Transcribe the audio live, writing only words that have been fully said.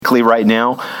physically right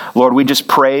now. Lord, we just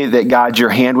pray that, God, your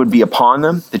hand would be upon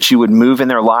them, that you would move in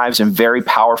their lives in very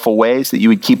powerful ways, that you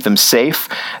would keep them safe,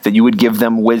 that you would give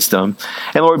them wisdom.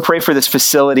 And Lord, we pray for this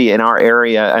facility in our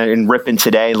area in Ripon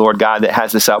today, Lord God, that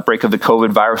has this outbreak of the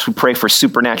COVID virus. We pray for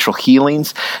supernatural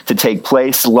healings to take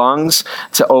place, lungs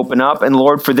to open up, and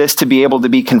Lord, for this to be able to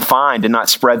be confined and not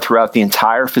spread throughout the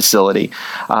entire facility.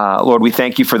 Lord, we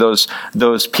thank you for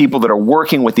those people that are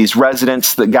working with these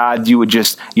residents, that God,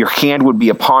 your hand would be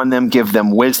upon them, give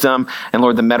them wisdom. And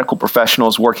Lord, the medical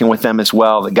professionals working with them as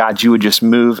well, that God, you would just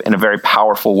move in a very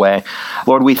powerful way.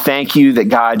 Lord, we thank you that,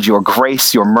 God, your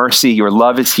grace, your mercy, your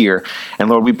love is here. And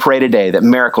Lord, we pray today that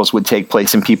miracles would take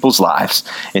place in people's lives.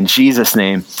 In Jesus'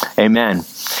 name, amen.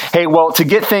 Hey, well, to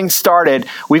get things started,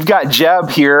 we've got Jeb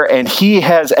here, and he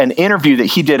has an interview that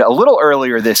he did a little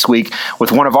earlier this week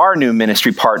with one of our new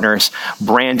ministry partners,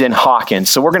 Brandon Hawkins.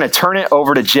 So we're going to turn it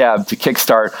over to Jeb to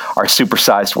kickstart our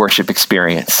supersized worship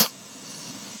experience.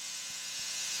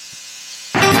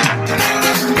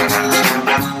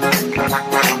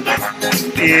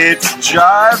 It's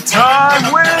Jive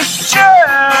Time with Jeb!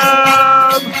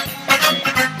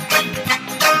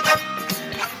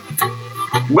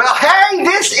 Well, hey,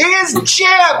 this is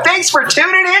Jeb. Thanks for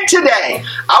tuning in today.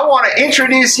 I want to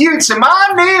introduce you to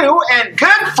my new and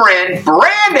good friend,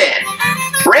 Brandon.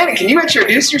 Brandon, can you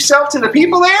introduce yourself to the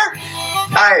people there?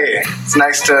 Hi, it's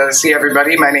nice to see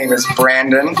everybody. My name is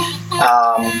Brandon,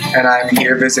 and I'm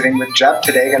here visiting with Jeb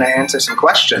today, going to answer some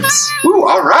questions. Ooh,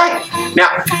 all right.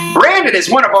 Now, Brandon is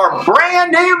one of our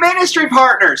brand new ministry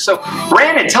partners. So,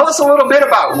 Brandon, tell us a little bit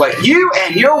about what you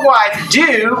and your wife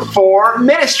do for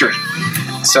ministry.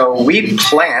 So we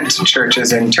plant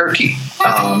churches in Turkey,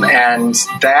 and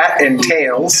that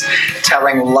entails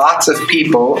telling lots of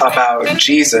people about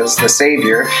Jesus, the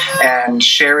Savior, and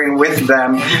sharing with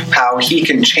them how he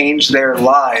can change their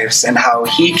lives and how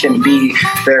he can be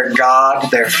their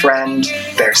God, their friend,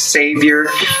 their Savior,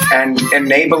 and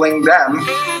enabling them,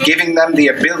 giving them the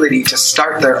ability to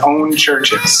start their own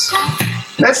churches.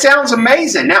 That sounds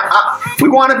amazing. Now, we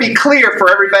want to be clear for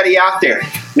everybody out there.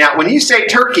 Now, when you say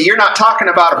Turkey, you're not talking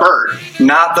about a bird.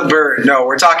 Not the bird. No,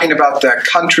 we're talking about the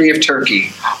country of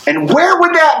Turkey. And where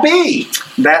would that be?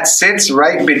 That sits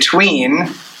right between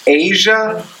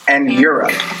Asia and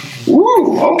Europe.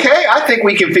 Ooh, okay. I think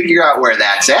we can figure out where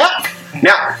that's at.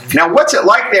 Now, what's it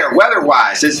like there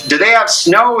weather-wise? Do they have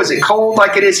snow? Is it cold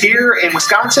like it is here in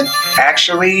Wisconsin?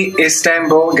 Actually,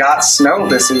 Istanbul got snow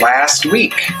this last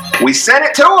week. We sent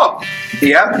it to them.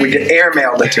 Yep, we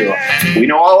airmailed it to them. We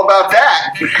know all about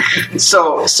that.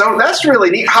 So that's really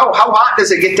neat. How hot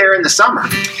does it get there in the summer?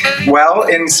 Well,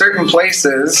 in certain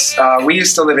places, we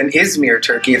used to live in Izmir,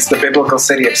 Turkey. It's the biblical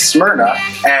city of Smyrna.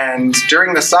 And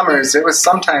during the summers, it was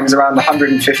sometimes around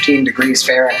 115 degrees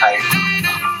Fahrenheit.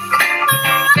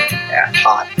 Yeah,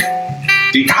 hot.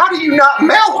 How do you not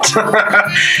melt?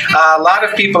 A lot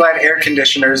of people had air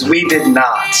conditioners. We did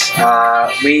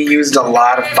not. We used a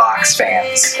lot of box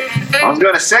fans. I was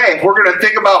going to say, if we're going to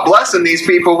think about blessing these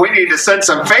people, we need to send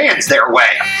some fans their way.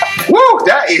 Woo,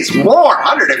 that is warm,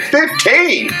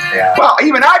 115. Yeah. Well,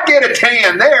 even I'd get a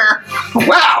tan there.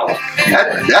 Wow,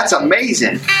 that's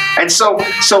amazing. And so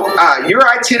you're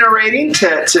itinerating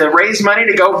to raise money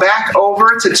to go back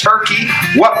over to Turkey.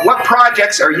 What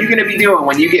projects are you going to be doing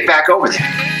when you get back over there?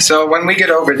 So when we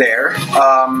get over there,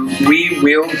 we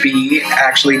will be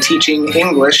actually teaching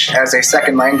English as a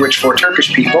second language for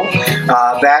Turkish people.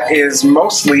 That is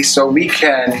mostly so we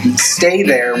can stay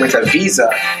there with a visa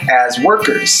as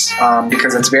workers,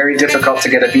 because it's very difficult to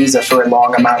get a visa for a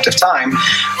long amount of time.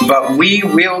 But we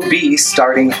will be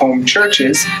starting home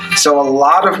churches. So a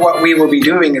lot of what we will be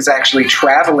doing is actually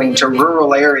traveling to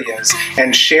rural areas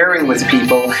and sharing with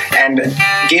people and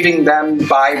giving them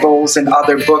Bibles and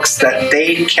other books that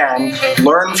they can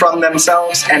learn from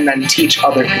themselves and then teach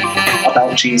other people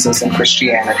about Jesus and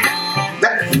Christianity.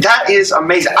 That is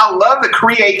amazing. I love the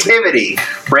creativity,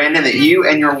 Brandon, that you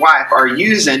and your wife are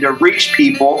using to reach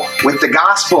people with the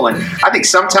gospel. And I think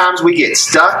sometimes we get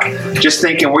stuck just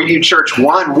thinking we do church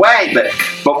one way. But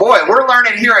boy, we're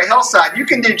learning here at Hillside, you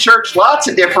can do church lots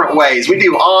of different ways. We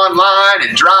do online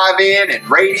and drive-in and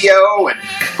radio, and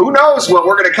who knows what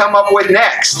we're going to come up with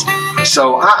next.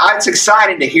 So it's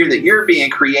exciting to hear that you're being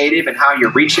creative and how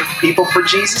you're reaching people for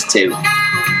Jesus too.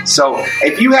 So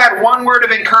if you had one word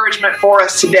of encouragement for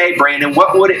us today, Brandon,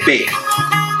 what would it be?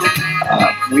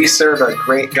 We serve a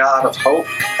great God of hope,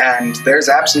 and there's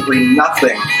absolutely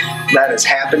nothing that is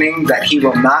happening that he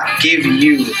will not give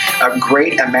you a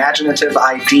great imaginative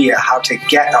idea how to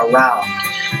get around.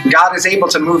 God is able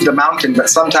to move the mountain, but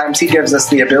sometimes he gives us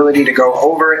the ability to go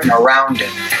over it and around it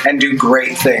and do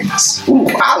great things. Ooh,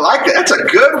 I like that. That's a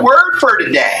good word for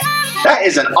today. That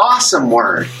is an awesome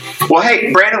word. Well,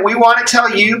 hey, Brandon, we want to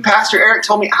tell you, Pastor Eric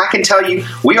told me I can tell you,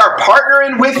 we are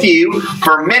partnering with you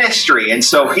for ministry. And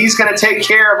so he's going to take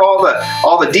care of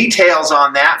all the details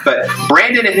on that. But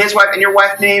Brandon and his wife, and your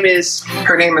wife's name is?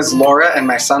 Her name is Laura, and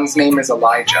my son's name is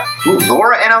Elijah. Ooh,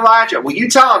 Laura and Elijah. Well, you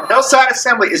tell them Hillside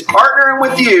Assembly is partnering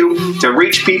with you to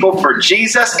reach people for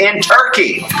Jesus in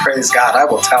Turkey. Praise God. I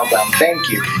will tell them. Thank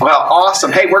you. Well,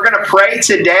 awesome. Hey, we're going to pray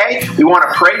today. We want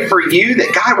to pray for you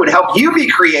that God would help you be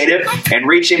creative and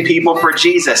reaching people for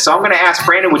Jesus. So I'm going to ask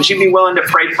Brandon, would you be willing to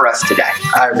pray for us today?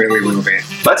 I really will be.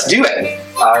 Let's do it.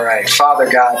 All right. Father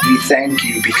God, we thank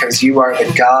you because you are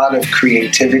the God of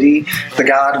creativity, the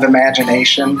God of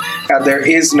imagination. God, there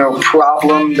is no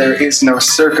problem, there is no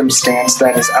circumstance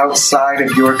that is outside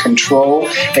of your control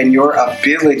and your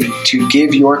ability to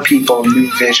give your people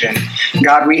new vision.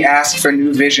 God, we ask for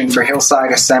new vision for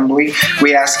Hillside Assembly.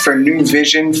 We ask for new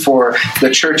vision for the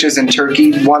churches in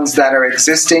Turkey, ones that are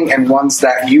existing and ones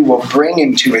that you will bring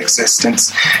into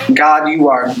existence. God, you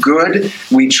are good.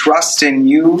 We trust in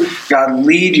you. God,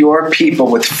 lead your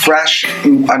people with fresh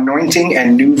anointing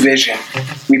and new vision.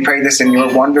 We pray this in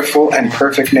your wonderful and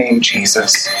perfect name,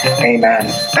 Jesus.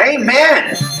 Amen.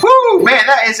 Amen. Woo, man,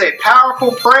 that is a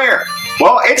powerful prayer.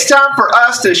 Well, it's time for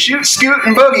us to shoot, scoot,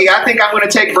 and boogie. I think I'm going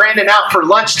to take Brandon out for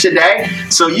lunch today.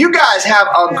 So you guys have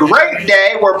a great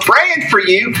day. We're praying for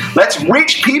you. Let's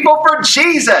reach people for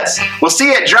Jesus. We'll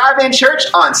see you at Drive-In Church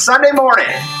on Sunday morning.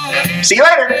 See you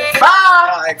later. Bye.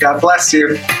 Bye. God bless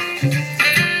you.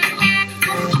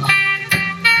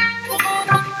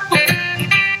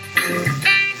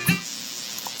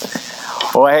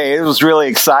 Well, hey, it was really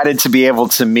excited to be able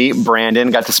to meet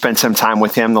Brandon. Got to spend some time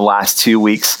with him the last 2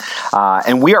 weeks.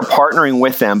 And we are partnering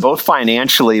with them, both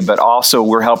financially, but also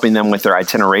we're helping them with their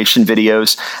itineration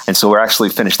videos. And so we're actually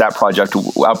finished that project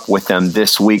up with them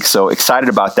this week. So excited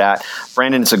about that.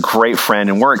 Brandon is a great friend,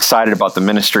 and we're excited about the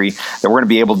ministry that we're going to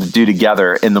be able to do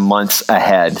together in the months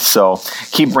ahead. So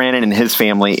keep Brandon and his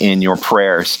family in your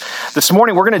prayers. This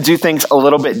morning, we're going to do things a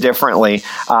little bit differently.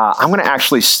 I'm going to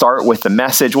actually start with the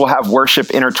message. We'll have worship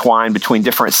intertwined between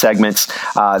different segments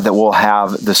that we'll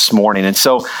have this morning. And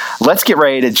so let's get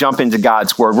ready to jump into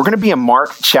God's Word. We're going to be in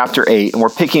Mark chapter 8, and we're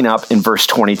picking up in verse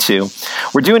 22.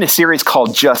 We're doing a series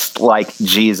called Just Like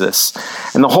Jesus.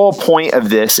 And the whole point of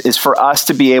this is for us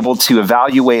to be able to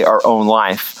evaluate our own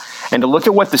life and to look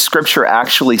at what the Scripture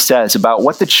actually says about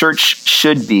what the church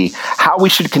should be, how we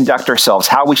should conduct ourselves,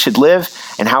 how we should live,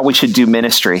 and how we should do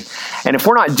ministry. And if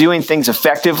we're not doing things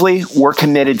effectively, we're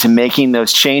committed to making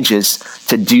those changes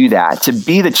to do that, to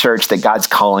be the church that God's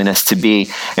calling us to be,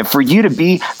 and for you to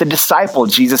be the disciple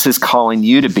Jesus is calling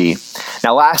you to be.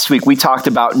 Now, last week, we talked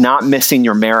about not missing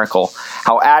your miracle,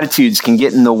 how attitudes can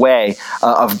get in the way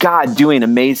of God doing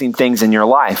amazing things in your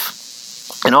life.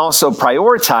 And also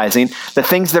prioritizing the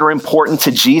things that are important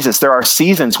to Jesus. There are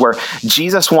seasons where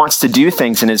Jesus wants to do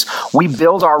things, and as we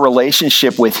build our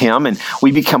relationship with him and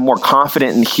we become more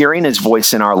confident in hearing his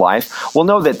voice in our life, we'll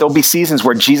know that there'll be seasons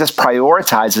where Jesus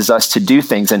prioritizes us to do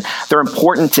things, and they're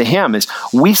important to him. As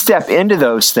we step into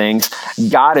those things,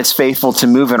 God is faithful to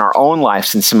move in our own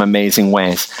lives in some amazing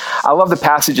ways. I love the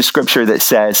passage of Scripture that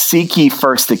says, "Seek ye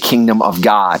first the kingdom of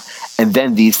God, and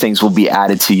then these things will be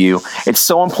added to you." It's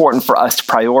so important for us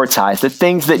to prioritize the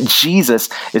things that Jesus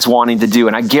is wanting to do.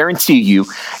 And I guarantee you,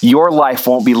 your life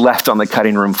won't be left on the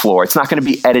cutting room floor. It's not going to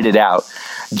be edited out.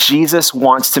 Jesus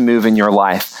wants to move in your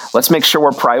life. Let's make sure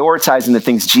we're prioritizing the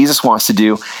things Jesus wants to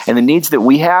do, and the needs that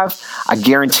we have, I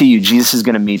guarantee you, Jesus is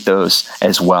going to meet those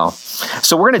as well.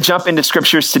 So we're going to jump into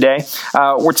scriptures today.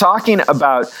 We're talking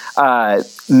about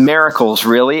miracles,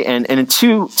 really, and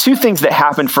two things that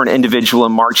happened for an individual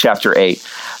in Mark chapter 8.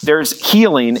 There's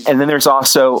healing, and then there's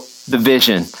also the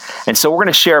vision. And so we're going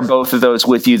to share both of those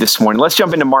with you this morning. Let's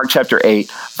jump into Mark chapter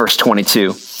 8, verse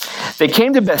 22. They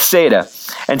came to Bethsaida,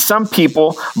 and some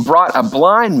people brought a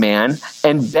blind man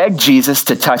and begged Jesus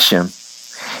to touch him.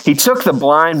 He took the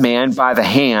blind man by the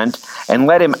hand and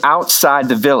led him outside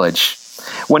the village.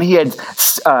 When he had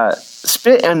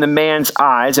spit in the man's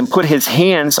eyes and put his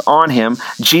hands on him,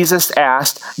 Jesus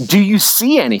asked, "Do you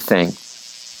see anything?"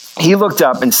 He looked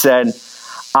up and said,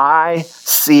 "I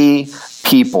see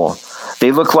people.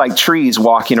 They look like trees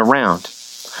walking around."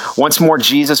 Once more,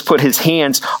 Jesus put his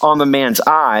hands on the man's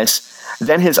eyes.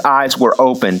 Then his eyes were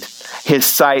opened. His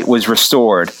sight was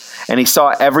restored, and he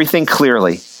saw everything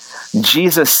clearly.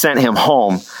 Jesus sent him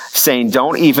home, saying,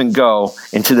 don't even go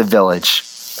into the village.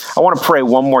 I want to pray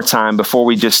one more time before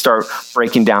we just start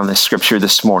breaking down this scripture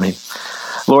this morning.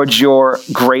 Lord, your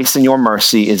grace and your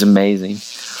mercy is amazing.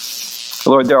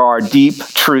 Lord, there are deep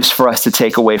truths for us to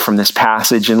take away from this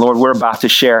passage. And Lord, we're about to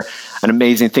share an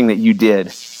amazing thing that you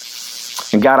did.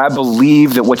 And God, I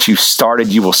believe that what you started,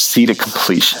 you will see to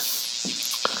completion.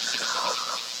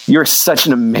 You're such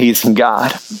an amazing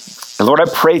God. And Lord, I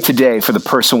pray today for the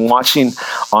person watching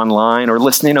online or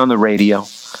listening on the radio,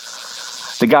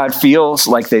 that God feels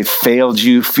like they've failed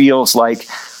you, feels like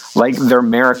their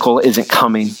miracle isn't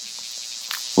coming.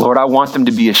 Lord, I want them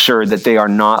to be assured that they are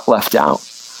not left out,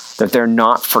 that they're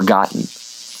not forgotten.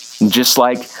 And just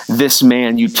like this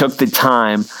man, you took the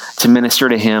time to minister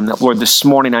to him. That, Lord, this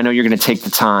morning, I know you're going to take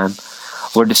the time,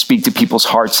 Lord, to speak to people's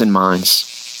hearts and minds.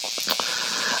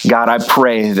 God, I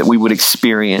pray that we would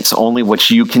experience only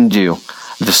what you can do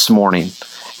this morning,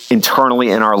 internally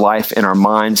in our life, in our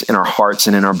minds, in our hearts,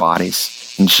 and in our bodies.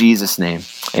 In Jesus' name,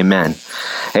 amen.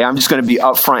 Hey, I'm just going to be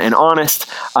upfront and honest.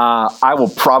 I will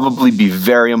probably be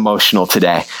very emotional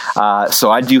today.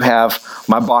 So I do have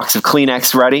my box of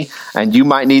Kleenex ready, and you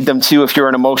might need them too if you're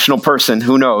an emotional person.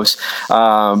 Who knows?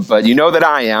 But you know that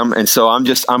I am, and so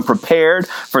I'm prepared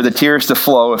for the tears to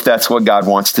flow if that's what God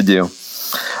wants to do.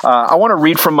 I want to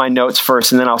read from my notes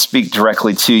first, and then I'll speak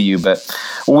directly to you. But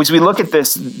as we look at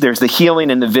this, there's the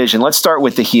healing and the vision. Let's start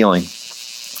with the healing.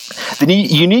 The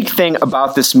unique thing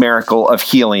about this miracle of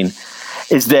healing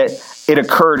is that it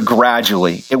occurred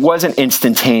gradually. It wasn't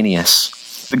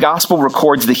instantaneous. The gospel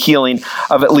records the healing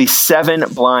of at least 7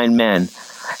 blind men,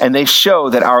 and they show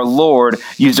that our Lord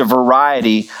used a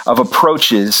variety of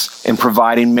approaches in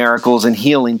providing miracles and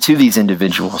healing to these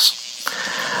individuals.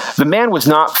 The man was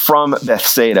not from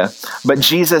Bethsaida, but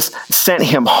Jesus sent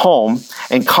him home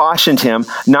and cautioned him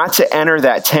not to enter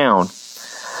that town.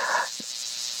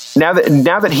 Now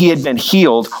that he had been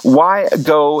healed, why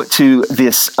go to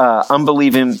this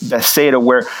unbelieving Bethsaida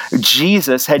where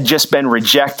Jesus had just been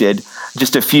rejected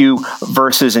just a few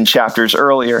verses and chapters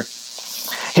earlier?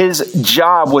 His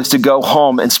job was to go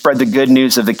home and spread the good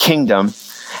news of the kingdom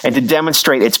and to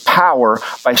demonstrate its power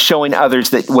by showing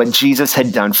others that what Jesus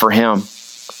had done for him.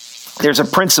 There's a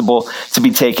principle to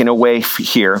be taken away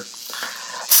here.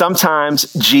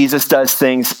 Sometimes Jesus does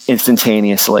things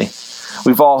instantaneously.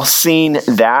 We've all seen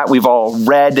that. We've all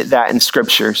read that in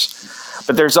scriptures.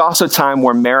 But there's also time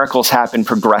where miracles happen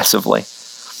progressively,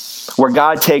 where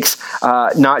God takes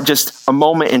not just a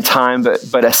moment in time,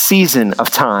 but a season of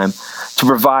time to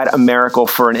provide a miracle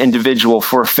for an individual,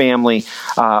 for a family,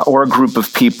 or a group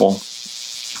of people.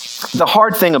 The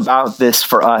hard thing about this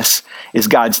for us is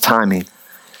God's timing.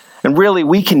 And really,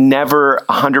 we can never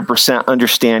 100%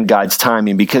 understand God's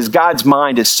timing because God's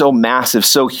mind is so massive,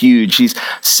 so huge. He's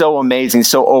so amazing,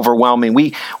 so overwhelming. We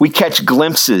catch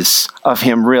glimpses of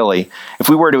him, really. If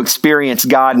we were to experience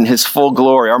God in his full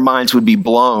glory, our minds would be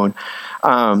blown.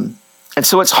 And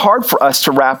so it's hard for us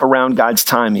to wrap around God's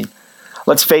timing.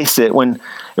 Let's face it,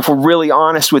 if we're really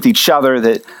honest with each other,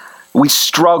 that we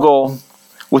struggle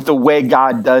with the way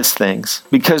God does things,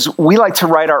 because we like to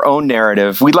write our own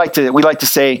narrative. We like to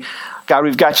say, God,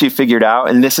 we've got you figured out,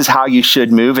 and this is how you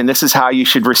should move, and this is how you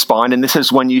should respond, and this is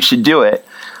when you should do it.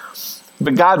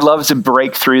 But God loves to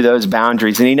break through those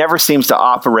boundaries, and he never seems to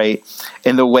operate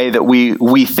in the way that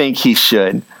we think he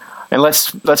should. And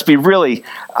let's be really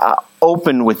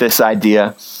open with this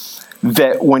idea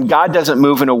that when God doesn't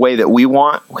move in a way that we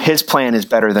want, his plan is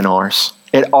better than ours.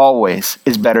 It always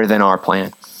is better than our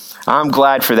plan. I'm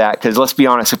glad for that, because let's be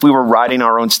honest, if we were writing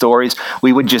our own stories,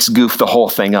 we would just goof the whole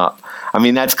thing up. I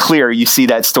mean, that's clear. You see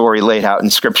that story laid out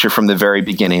in Scripture from the very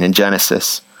beginning in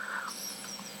Genesis.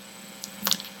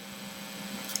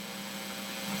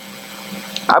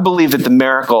 I believe that the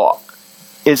miracle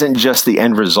isn't just the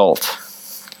end result,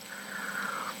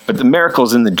 but the miracle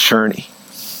is in the journey.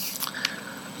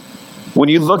 When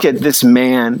you look at this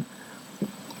man,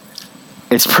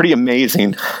 it's pretty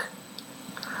amazing.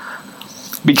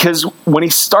 Because when he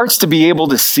starts to be able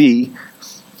to see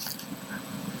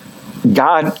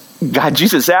God,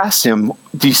 Jesus asks him,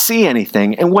 do you see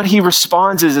anything? And what he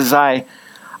responds is I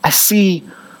see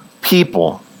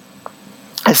people.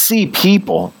 I see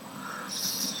people.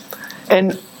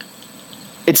 And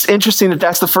it's interesting that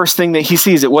that's the first thing that he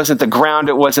sees. It wasn't the ground.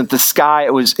 It wasn't the sky.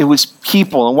 It was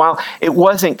people. And while it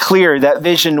wasn't clear, that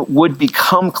vision would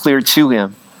become clear to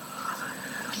him.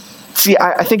 See,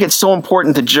 I think it's so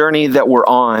important, the journey that we're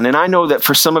on. And I know that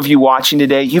for some of you watching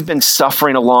today, you've been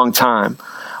suffering a long time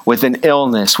with an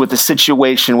illness, with a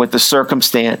situation, with a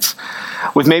circumstance,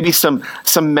 with maybe some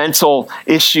mental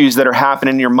issues that are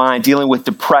happening in your mind, dealing with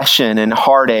depression and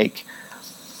heartache.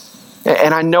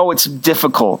 And I know it's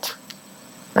difficult.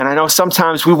 And I know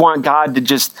sometimes we want God to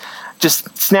just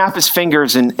snap his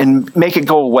fingers and make it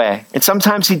go away. And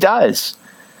sometimes he does.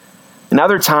 And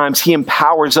other times he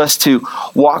empowers us to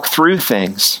walk through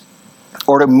things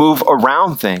or to move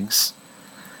around things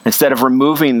instead of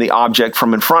removing the object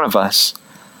from in front of us.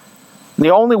 And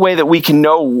the only way that we can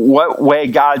know what way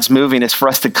God's moving is for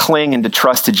us to cling and to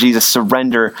trust to Jesus,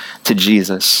 surrender to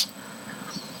Jesus.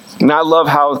 And I love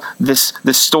how this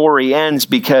story ends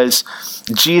because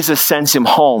Jesus sends him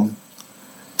home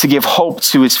to give hope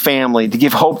to his family, to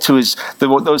give hope to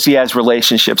those he has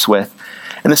relationships with.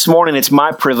 And this morning, it's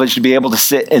my privilege to be able to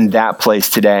sit in that place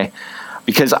today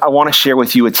because I want to share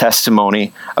with you a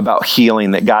testimony about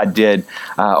healing that God did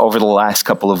over the last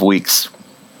couple of weeks.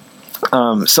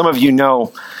 Some of you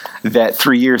know that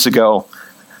 3 years ago,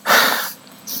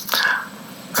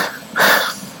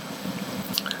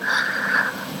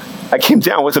 I came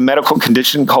down with a medical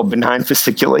condition called benign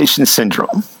fasciculation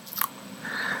syndrome.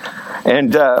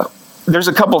 And there's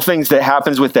a couple things that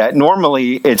happens with that.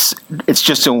 Normally, it's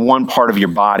just in one part of your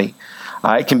body.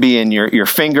 It can be in your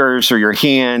fingers or your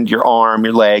hand, your arm,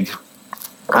 your leg.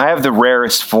 I have the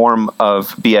rarest form of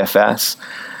BFS,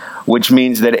 which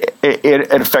means that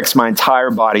it affects my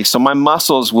entire body. So my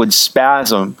muscles would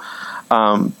spasm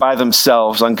by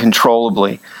themselves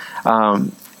uncontrollably.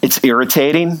 It's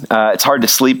irritating. It's hard to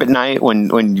sleep at night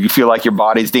when you feel like your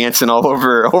body's dancing all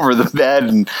over the bed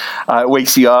and it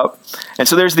wakes you up. And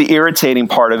so there's the irritating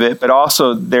part of it, but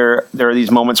also there are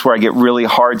these moments where I get really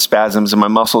hard spasms and my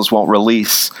muscles won't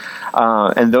release.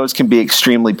 And those can be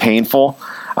extremely painful.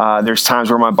 There's times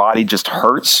where my body just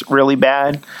hurts really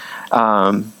bad.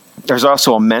 There's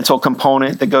also a mental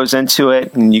component that goes into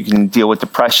it, and you can deal with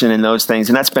depression and those things.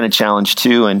 And that's been a challenge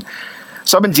too. And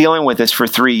so I've been dealing with this for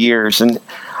 3 years, and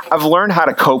I've learned how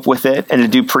to cope with it and to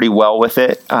do pretty well with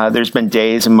it. There's been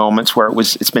days and moments where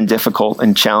it's been difficult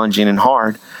and challenging and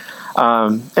hard.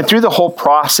 And through the whole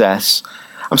process,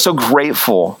 I'm so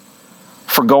grateful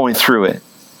for going through it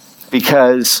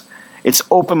because it's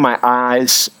opened my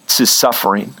eyes to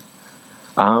suffering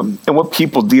and what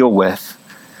people deal with.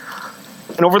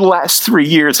 And over the last 3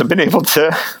 years, I've been able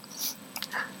to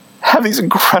have these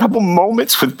incredible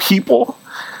moments with people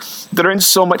that are in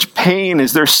so much pain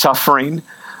as they're suffering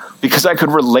because I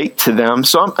could relate to them.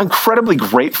 So I'm incredibly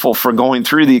grateful for going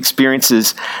through the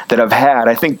experiences that I've had.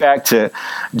 I think back to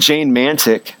Jane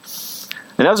Mantic,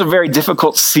 and that was a very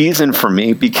difficult season for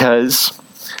me because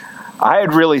I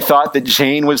had really thought that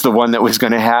Jane was the one that was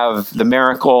going to have the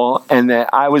miracle and that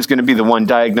I was going to be the one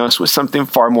diagnosed with something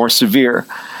far more severe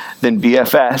than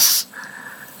BFS.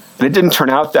 And it didn't turn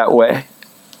out that way.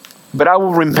 But I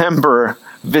will remember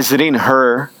visiting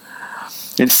her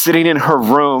and sitting in her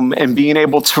room and being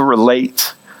able to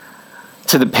relate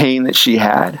to the pain that she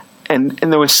had. And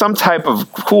there was some type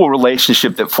of cool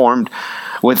relationship that formed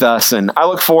with us. And I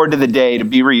look forward to the day to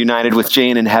be reunited with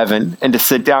Jane in heaven and to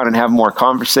sit down and have more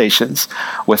conversations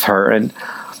with her. And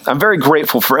I'm very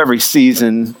grateful for every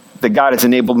season that God has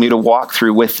enabled me to walk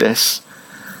through with this.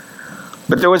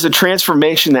 But there was a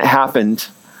transformation that happened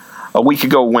a week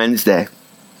ago Wednesday.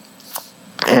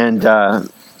 And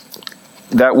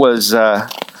that was,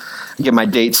 get my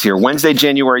dates here, Wednesday,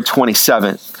 January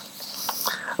 27th.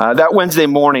 That Wednesday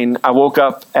morning, I woke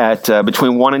up at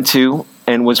between 1 and 2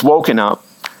 and was woken up.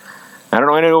 I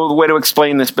don't know the way to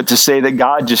explain this, but to say that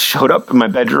God just showed up in my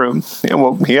bedroom and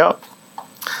woke me up.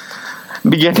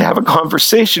 Began to have a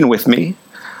conversation with me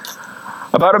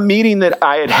about a meeting that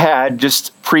I had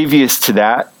just previous to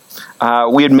that.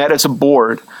 We had met as a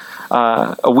board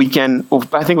a weekend,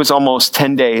 I think it was almost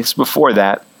 10 days before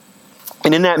that.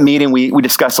 And in that meeting, we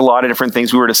discussed a lot of different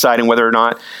things. We were deciding whether or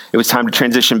not it was time to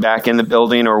transition back in the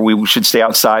building or we should stay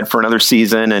outside for another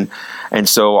season. And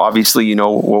so obviously, you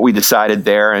know, what we decided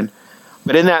there.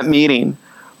 But in that meeting,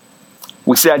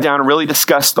 we sat down and really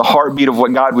discussed the heartbeat of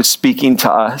what God was speaking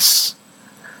to us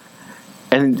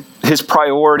and his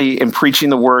priority in preaching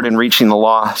the word and reaching the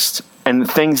lost and the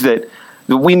things that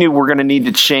we knew were going to need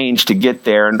to change to get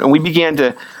there. And we began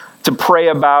to pray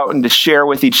about and to share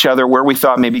with each other where we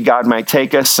thought maybe God might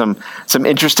take us, some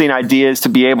interesting ideas to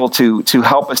be able to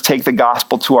help us take the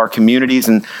gospel to our communities.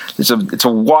 And it's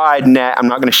a wide net. I'm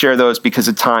not going to share those because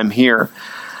of time here.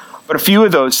 But a few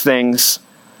of those things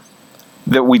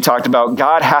that we talked about,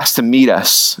 God has to meet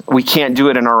us. We can't do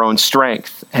it in our own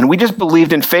strength. And we just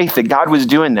believed in faith that God was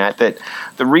doing that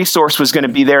the resource was going to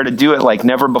be there to do it like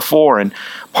never before. And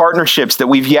partnerships that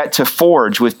we've yet to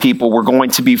forge with people were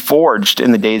going to be forged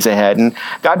in the days ahead. And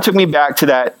God took me back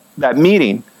to that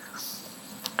meeting.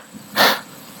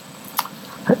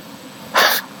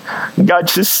 God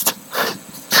just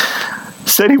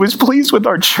said he was pleased with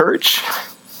our church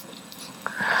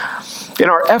in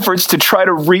our efforts to try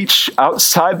to reach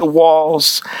outside the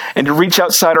walls and to reach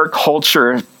outside our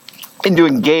culture and to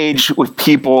engage with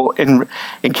people in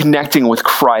connecting with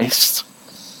Christ.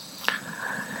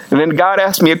 And then God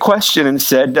asked me a question and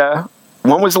said,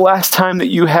 when was the last time that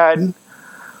you had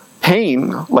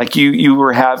pain like you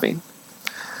were having?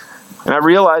 And I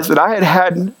realized that I had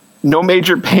had no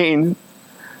major pain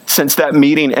since that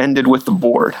meeting ended with the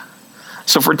board.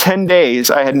 So for 10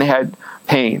 days, I hadn't had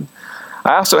pain.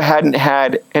 I also hadn't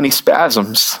had any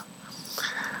spasms.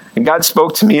 And God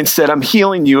spoke to me and said, I'm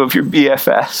healing you of your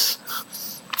BFS.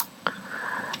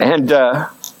 And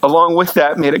along with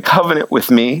that, made a covenant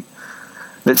with me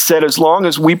that said, as long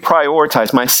as we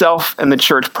prioritize, myself and the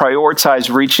church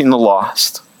prioritize reaching the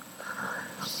lost,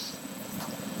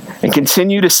 and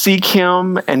continue to seek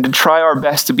him and to try our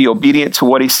best to be obedient to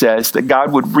what he says, that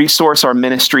God would resource our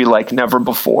ministry like never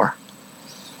before.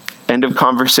 End of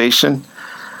conversation.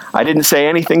 I didn't say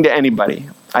anything to anybody.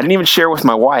 I didn't even share with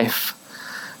my wife.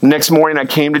 The next morning I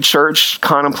came to church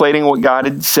contemplating what God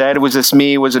had said. Was this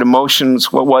me? Was it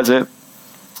emotions? What was it?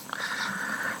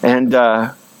 And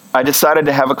I decided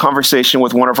to have a conversation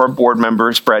with one of our board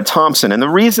members, Brad Thompson. And the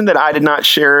reason that I did not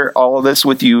share all of this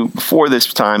with you before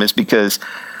this time is because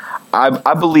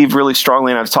I believe really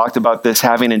strongly, and I've talked about this,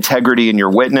 having integrity in your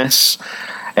witness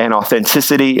and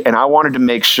authenticity. And I wanted to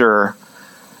make sure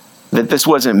that this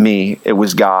wasn't me, it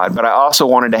was God. But I also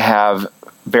wanted to have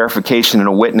verification and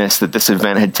a witness that this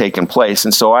event had taken place.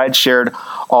 And so I had shared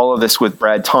all of this with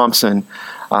Brad Thompson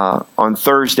on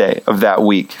Thursday of that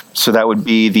week. So that would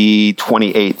be the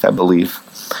 28th, I believe.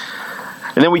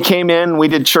 And then we came in, we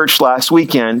did church last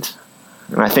weekend.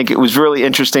 And I think it was really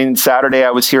interesting. Saturday,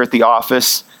 I was here at the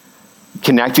office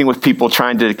connecting with people,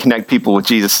 trying to connect people with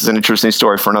Jesus. Is an interesting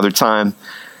story for another time.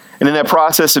 And in that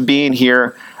process of being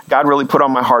here, God really put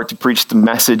on my heart to preach the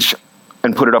message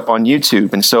and put it up on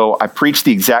YouTube. And so I preached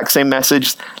the exact same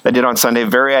message that I did on Sunday,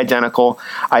 very identical.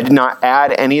 I did not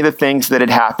add any of the things that had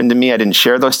happened to me. I didn't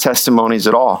share those testimonies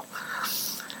at all.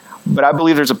 But I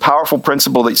believe there's a powerful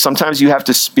principle that sometimes you have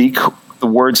to speak the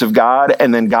words of God,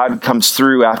 and then God comes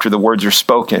through after the words are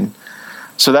spoken.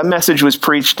 So that message was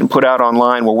preached and put out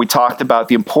online, where we talked about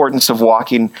the importance of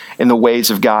walking in the ways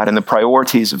of God and the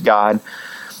priorities of God,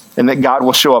 and that God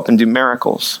will show up and do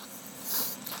miracles.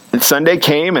 And Sunday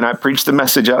came, and I preached the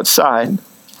message outside.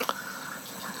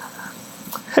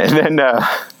 And then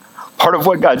part of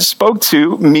what God spoke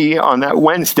to me on that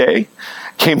Wednesday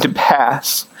came to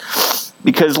pass,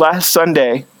 because last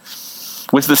Sunday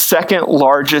was the second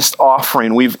largest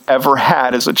offering we've ever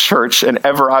had as a church and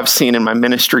ever I've seen in my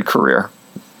ministry career.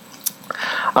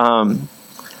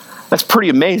 That's pretty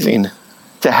amazing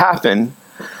to happen.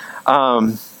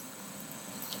 Kind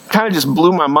of just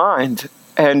blew my mind.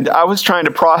 And I was trying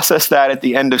to process that at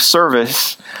the end of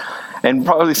service. And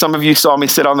probably some of you saw me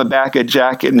sit on the back of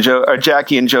Jackie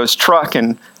and Joe's truck.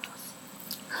 And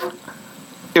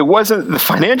it wasn't the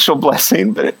financial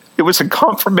blessing, but it was a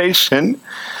confirmation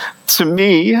to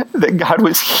me that God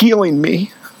was healing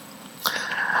me.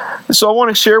 So I want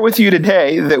to share with you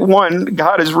today that, one,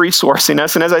 God is resourcing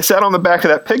us. And as I sat on the back of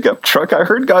that pickup truck, I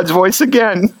heard God's voice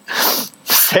again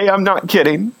say, I'm not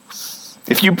kidding.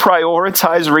 If you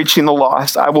prioritize reaching the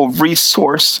lost, I will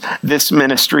resource this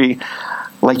ministry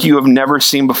like you have never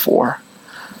seen before.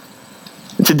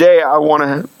 Today, I want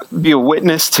to be a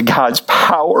witness to God's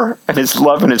power and his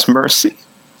love and his mercy.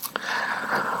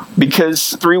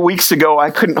 Because 3 weeks ago,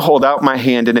 I couldn't hold out my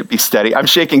hand and it be steady. I'm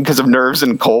shaking because of nerves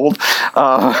and cold.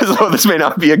 So this may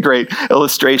not be a great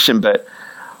illustration, but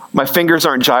my fingers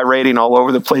aren't gyrating all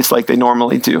over the place like they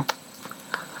normally do.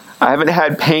 I haven't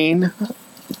had pain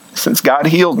since God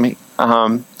healed me.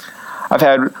 I've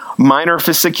had minor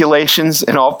fasciculations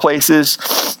in all places.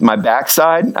 My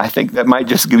backside, I think that might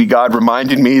just be God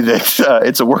reminding me that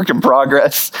it's a work in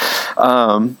progress.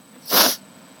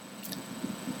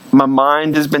 My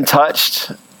mind has been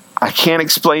touched. I can't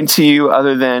explain to you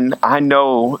other than I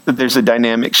know that there's a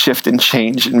dynamic shift and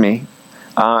change in me.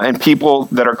 And people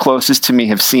that are closest to me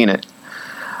have seen it.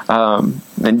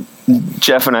 And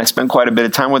Jeff and I spent quite a bit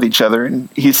of time with each other, and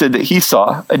he said that he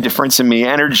saw a difference in me,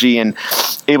 energy, and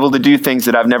able to do things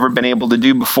that I've never been able to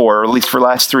do before, or at least for the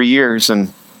last 3 years.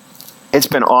 And it's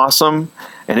been awesome,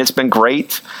 and it's been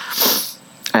great.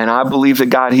 And I believe that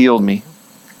God healed me.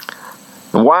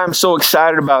 And why I'm so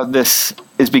excited about this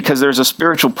is because there's a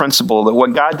spiritual principle that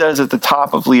what God does at the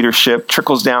top of leadership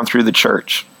trickles down through the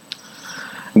church.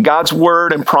 And God's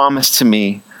word and promise to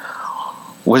me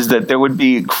was that there would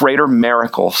be greater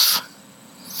miracles.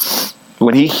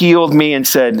 When he healed me and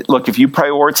said, look, if you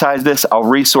prioritize this, I'll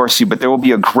resource you, but there will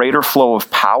be a greater flow of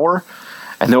power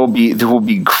and there will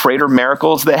be greater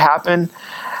miracles that happen.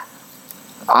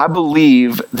 I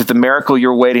believe that the miracle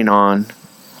you're waiting on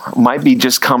might be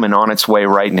just coming on its way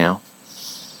right now.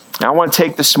 And I want to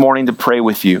take this morning to pray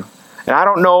with you. And I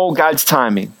don't know God's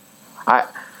timing. I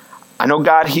know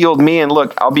God healed me, and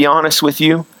look, I'll be honest with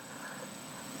you.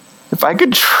 If I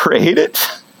could trade it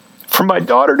for my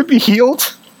daughter to be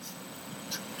healed,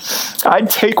 I'd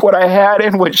take what I had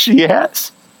and what she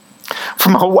has. For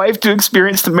my wife to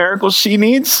experience the miracles she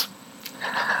needs,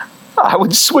 I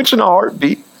would switch in a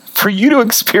heartbeat. For you to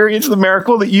experience the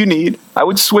miracle that you need, I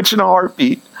would switch in a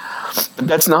heartbeat. But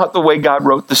that's not the way God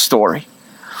wrote the story.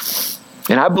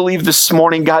 And I believe this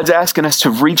morning God's asking us to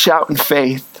reach out in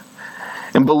faith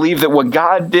and believe that what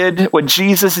God did, what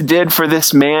Jesus did for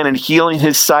this man in healing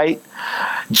his sight,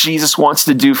 Jesus wants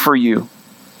to do for you.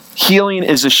 Healing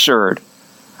is assured.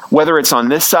 Whether it's on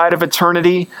this side of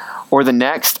eternity or the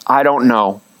next, I don't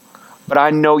know. But I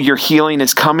know your healing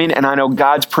is coming, and I know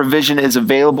God's provision is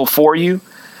available for you.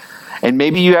 And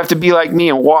maybe you have to be like me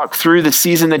and walk through the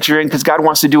season that you're in, because God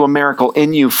wants to do a miracle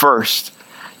in you first,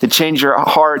 to change your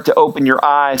heart, to open your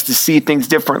eyes, to see things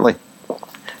differently,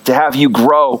 to have you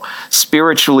grow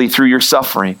spiritually through your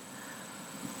suffering.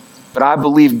 But I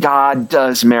believe God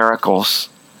does miracles.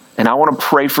 And I want to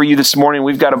pray for you this morning.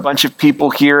 We've got a bunch of people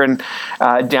here and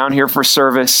down here for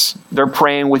service. They're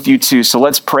praying with you too. So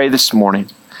let's pray this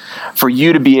morning for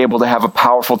you to be able to have a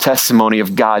powerful testimony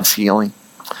of God's healing.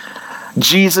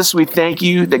 Jesus, we thank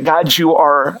you that, God, you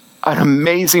are an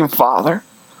amazing Father.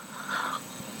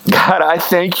 God, I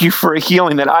thank you for a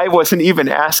healing that I wasn't even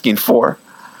asking for.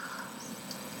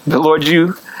 But Lord,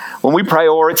 when we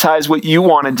prioritize what you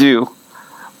want to do,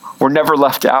 we're never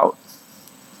left out.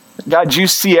 God, you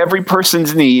see every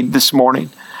person's need this morning,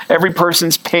 every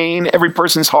person's pain, every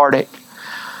person's heartache.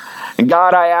 And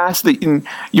God, I ask that in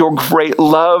your great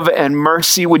love and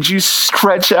mercy, would you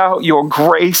stretch out your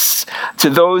grace to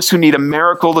those who need a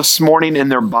miracle this morning in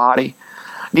their body,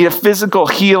 need a physical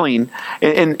healing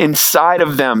inside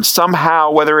of them somehow,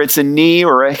 whether it's a knee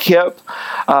or a hip,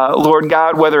 Lord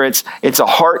God, whether it's a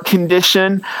heart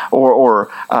condition or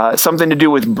something to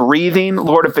do with breathing.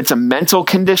 Lord, if it's a mental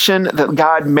condition, that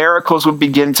God, miracles would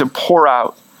begin to pour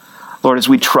out, Lord, as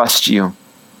we trust you.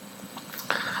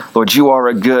 Lord, you are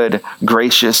a good,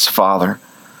 gracious Father.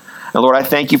 And Lord, I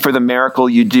thank you for the miracle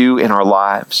you do in our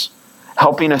lives,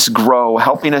 helping us grow,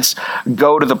 helping us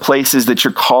go to the places that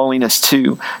you're calling us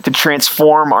to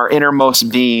transform our innermost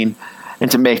being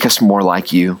and to make us more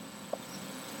like you.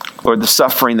 Lord, the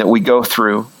suffering that we go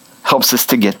through helps us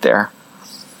to get there.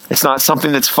 It's not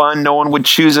something that's fun. No one would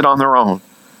choose it on their own.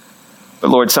 But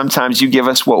Lord, sometimes you give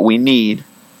us what we need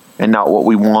and not what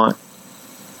we want.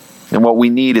 And what we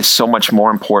need is so much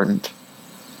more important.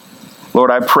 Lord,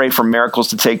 I pray for miracles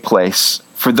to take place.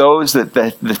 For those that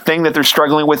the thing that they're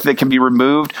struggling with that can be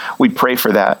removed, we pray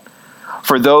for that.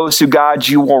 For those who, God,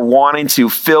 you are wanting to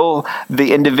fill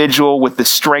the individual with the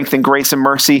strength and grace and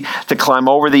mercy to climb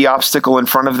over the obstacle in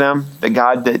front of them, that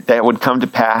God, that would come to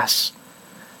pass.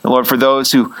 And Lord, for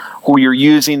those who you're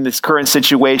using this current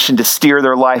situation to steer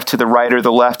their life to the right or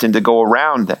the left and to go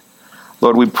around it,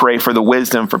 Lord, we pray for the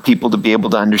wisdom for people to be able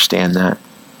to understand that.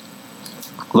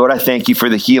 Lord, I thank you for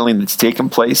the healing that's taken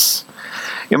place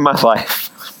in my life,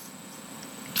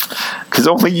 because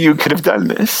only you could have done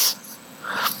this.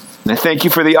 And I thank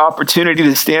you for the opportunity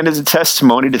to stand as a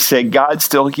testimony to say God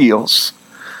still heals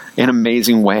in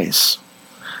amazing ways.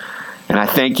 And I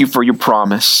thank you for your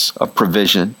promise of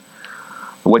provision.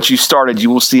 What you started, you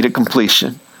will see to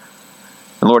completion.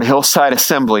 And Lord, Hillside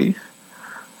Assembly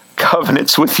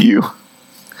covenants with you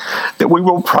that we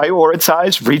will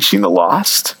prioritize reaching the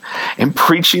lost and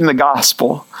preaching the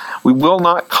gospel. We will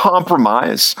not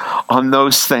compromise on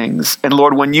those things. And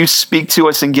Lord, when you speak to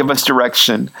us and give us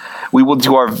direction, we will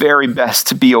do our very best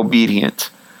to be obedient.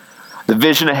 The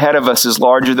vision ahead of us is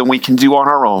larger than we can do on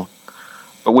our own.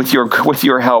 But with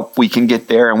your help, we can get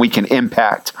there and we can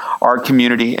impact our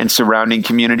community and surrounding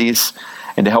communities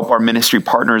and to help our ministry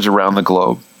partners around the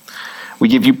globe. We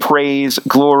give you praise,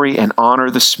 glory, and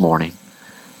honor this morning.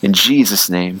 In Jesus'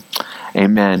 name,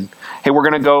 amen. Hey, we're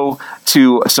going to go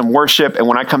to some worship, and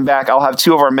when I come back, I'll have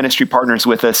two of our ministry partners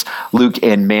with us, Luke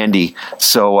and Mandy.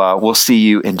 So we'll see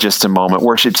you in just a moment.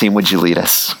 Worship team, would you lead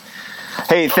us?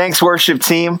 Hey, thanks, worship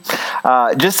team.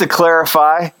 Just to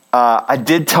clarify, I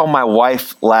did tell my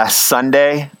wife last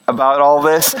Sunday about all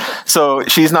this, so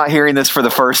she's not hearing this for the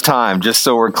first time, just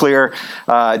so we're clear.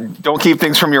 Don't keep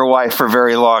things from your wife for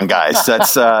very long, guys.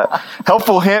 That's a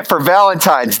helpful hint for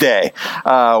Valentine's Day.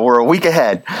 We're a week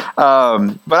ahead.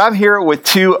 But I'm here with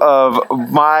two of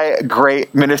my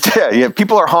great ministers. Yeah,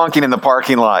 people are honking in the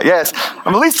parking lot. Yes,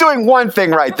 I'm at least doing one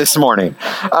thing right this morning.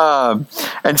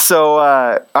 And so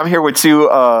I'm here with two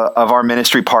of our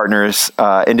ministry partners,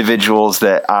 individuals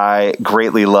that I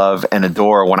greatly love and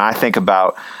adore. When I think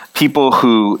about people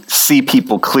who see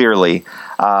people clearly,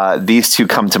 these two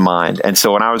come to mind. And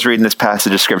so when I was reading this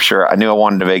passage of scripture, I knew I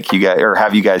wanted to make you guys, or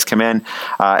have you guys come in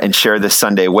and share this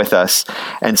Sunday with us.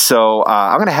 And so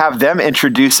I'm going to have them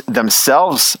introduce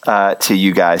themselves to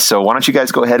you guys. So why don't you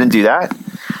guys go ahead and do that?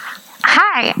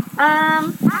 Hi.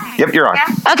 Yep, you're on.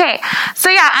 Yeah. Okay. So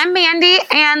I'm Mandy,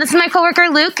 and this is my coworker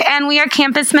Luke, and we are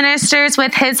campus ministers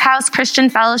with His House Christian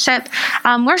Fellowship.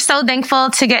 We're so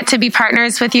thankful to get to be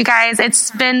partners with you guys.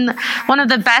 It's been one of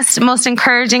the best, most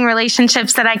encouraging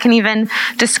relationships that I can even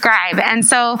describe. And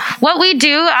so what we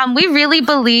do, we really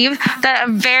believe that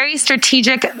a very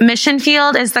strategic mission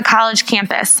field is the college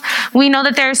campus. We know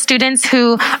that there are students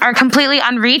who are completely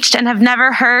unreached and have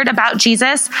never heard about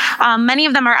Jesus. Many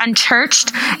of them are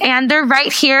unchurched, and they're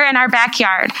right here in our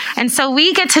backyard. And so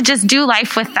we get to just do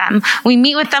life with them. We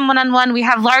meet with them one-on-one. We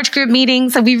have large group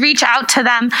meetings, and we reach out to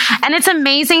them. And it's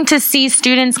amazing to see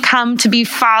students come to be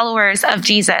followers of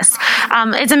Jesus.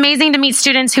 It's amazing to meet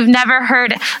students who've never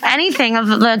heard anything of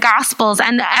the Gospels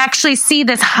and actually see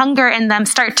this hunger in them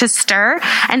start to stir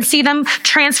and see them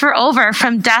transfer over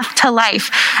from death to life.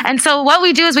 And so what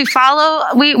we do is we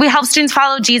help students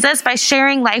follow Jesus by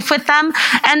sharing life with them.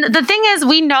 And the thing is,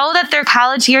 we know that their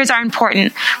college years are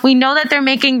important. We know that they're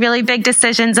making really big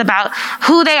decisions about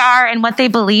who they are and what they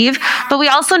believe, but we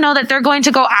also know that they're going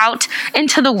to go out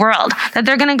into the world, that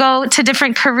they're going to go to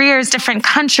different careers, different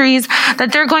countries,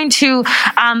 that they're going to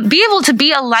be able to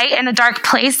be a light in a dark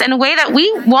place in a way that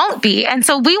we won't be. And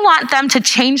so we want them to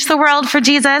change the world for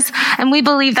Jesus, and we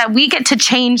believe that we get to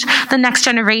change the next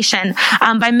generation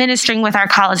by ministering with our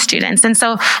college students. And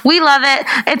so we love it.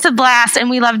 It's a blast, and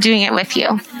we love doing it with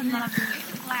you.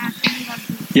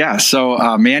 Yeah,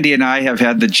 so Mandy and I have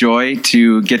had the joy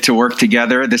to get to work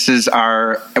together. We're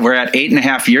at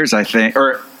 8.5 years, I think,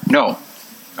 or no.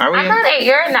 Are we? I'm on 8,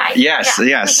 you're 9.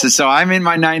 Yes. So I'm in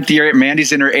my 9th year.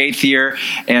 Mandy's in her 8th year.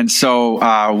 And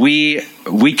so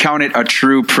we count it a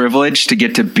true privilege to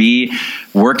get to be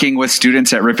working with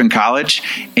students at Ripon College.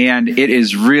 And it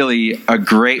is really a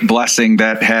great blessing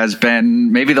that has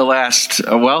been maybe the last,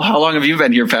 how long have you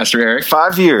been here, Pastor Eric?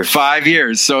 5 years. 5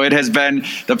 years. So it has been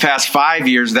the past 5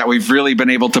 years that we've really been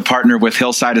able to partner with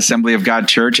Hillside Assembly of God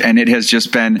Church. And it has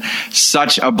just been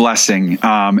such a blessing.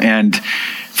 And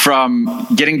from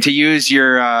getting to use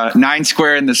your 9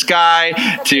 square in the sky,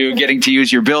 to getting to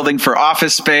use your building for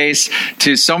office space,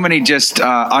 to so many just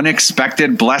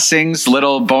unexpected blessings,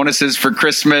 little bonuses for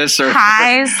Christmas. Or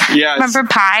pies. Yes. Remember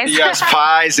pies? Yes,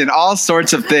 pies and all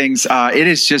sorts of things. It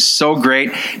is just so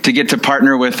great to get to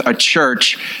partner with a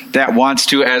church that wants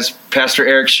to, as Pastor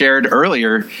Eric shared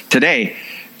earlier today,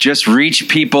 just reach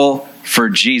people for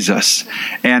Jesus.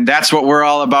 And that's what we're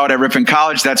all about at Ripon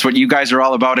College. That's what you guys are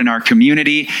all about in our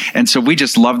community. And so we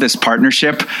just love this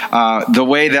partnership. The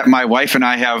way that my wife and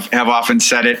I have often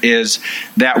said it is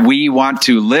that we want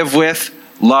to live with,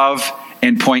 love,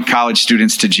 and point college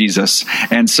students to Jesus.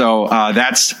 And so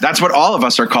that's what all of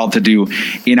us are called to do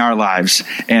in our lives.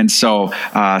 And so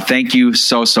thank you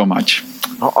so much.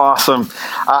 Awesome.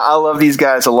 I love these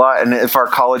guys a lot. And if our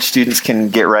college students can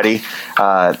get ready,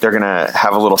 they're going to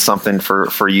have a little something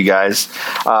for you guys.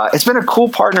 It's been a cool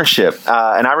partnership.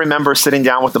 And I remember sitting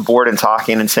down with the board and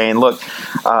talking and saying, look,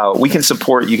 we can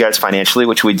support you guys financially,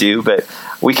 which we do, but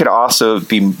we could also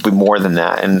be more than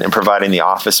that and providing the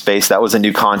office space. That was a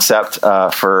new concept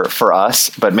for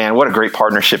us. But man, what a great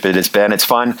partnership it has been. It's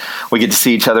fun. We get to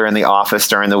see each other in the office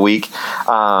during the week.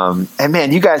 And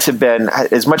man, you guys have been,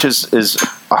 as much as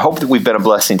I hope that we've been a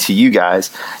blessing to you guys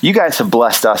have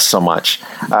blessed us so much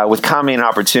with coming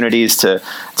opportunities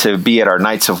to be at our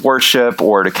nights of worship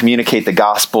or to communicate the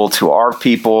gospel to our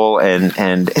people.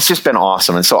 And it's just been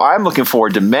awesome. And so I'm looking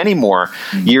forward to many more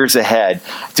years ahead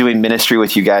doing ministry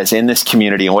with you guys in this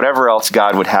community and whatever else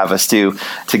God would have us do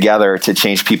together to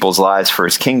change people's lives for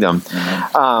his kingdom.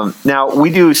 Now,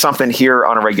 we do something here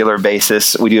on a regular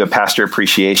basis. We do a Pastor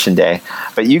Appreciation Day.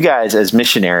 But you guys as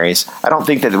missionaries, I don't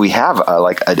think that we have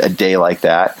a day like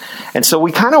that. And so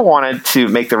we kind of wanted to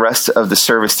make the rest of the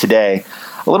service today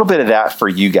a little bit of that for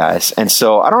you guys. And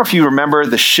so I don't know if you remember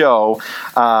the show,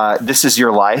 This Is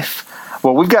Your Life.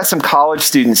 Well, we've got some college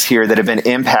students here that have been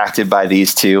impacted by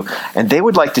these two, and they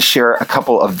would like to share a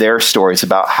couple of their stories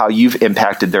about how you've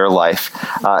impacted their life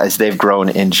as they've grown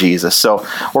in Jesus. So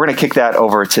we're going to kick that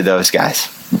over to those guys.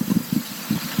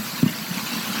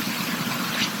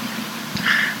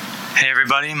 Hey, everybody.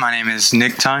 everybody. My name is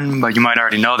Nick Tunn, but you might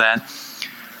already know that.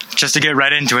 Just to get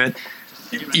right into it,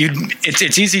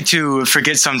 it's easy to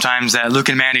forget sometimes that Luke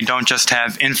and Mandy don't just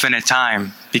have infinite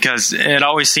time, because it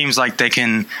always seems like they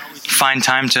can find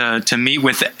time to meet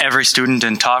with every student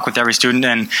and talk with every student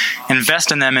and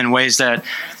invest in them in ways that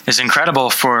is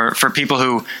incredible for people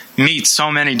who meet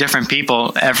so many different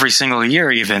people every single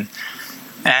year even.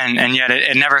 And yet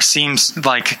it never seems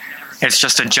like it's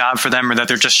just a job for them, or that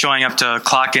they're just showing up to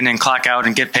clock in and clock out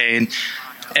and get paid.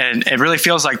 And it really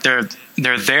feels like they're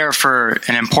there for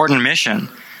an important mission,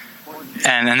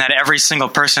 and that every single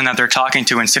person that they're talking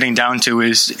to and sitting down to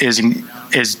is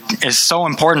so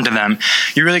important to them.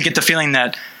 You really get the feeling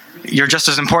that you're just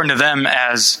as important to them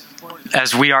as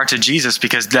we are to Jesus,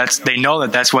 because they know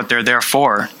that's what they're there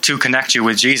for, to connect you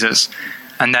with Jesus,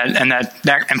 and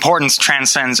that importance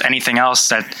transcends anything else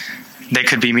that they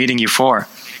could be meeting you for.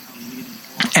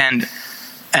 And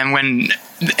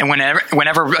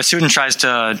whenever a student tries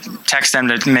to text them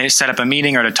to set up a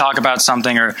meeting or to talk about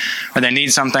something or they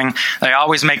need something, they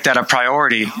always make that a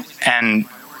priority and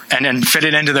fit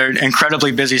it into their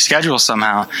incredibly busy schedule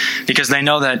somehow, because they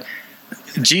know that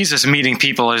Jesus meeting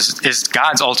people is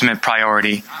God's ultimate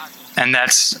priority, and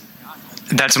that's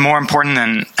more important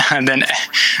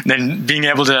than being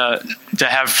able to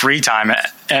have free time,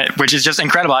 which is just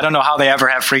incredible. I don't know how they ever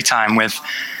have free time with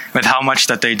how much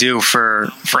that they do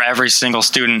for every single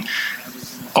student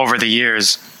over the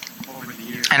years.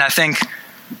 And I think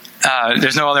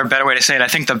there's no other better way to say it. I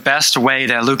think the best way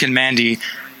that Luke and Mandy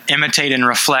imitate and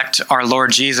reflect our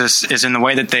Lord Jesus is in the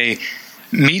way that they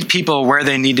meet people where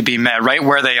they need to be met, right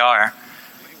where they are.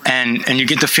 And you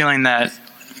get the feeling that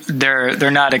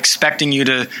they're not expecting you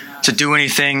to do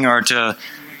anything or to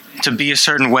be a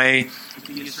certain way.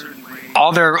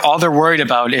 All they're worried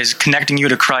about is connecting you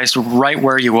to Christ right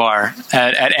where you are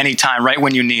at any time, right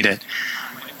when you need it.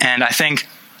 And I think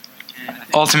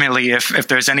ultimately, if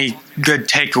there's any good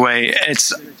takeaway,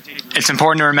 it's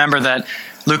important to remember that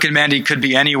Luke and Mandy could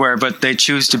be anywhere, but they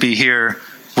choose to be here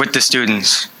with the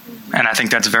students. And I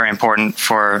think that's very important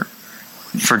for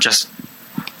just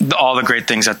all the great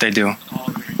things that they do.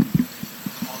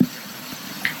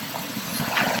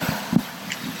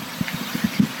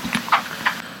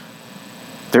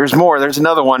 There's more. There's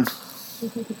another one.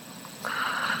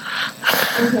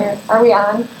 Are we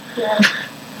on? Yeah.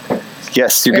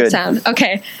 Yes, you're good. Sound.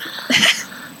 Okay.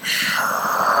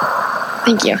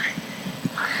 Thank you.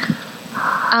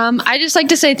 I just like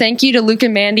to say thank you to Luke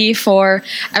and Mandy for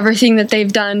everything that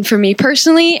they've done for me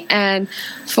personally and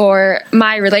for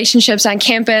my relationships on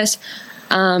campus,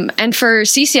 and for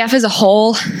CCF as a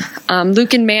whole.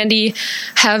 Luke and Mandy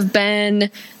have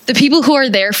been the people who are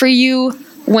there for you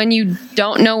when you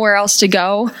don't know where else to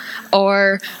go,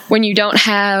 or when you don't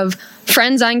have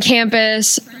friends on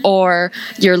campus, or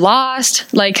you're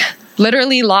lost, like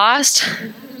literally lost.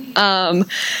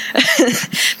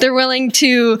 They're willing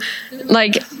to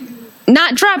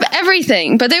not drop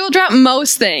everything, but they will drop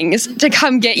most things to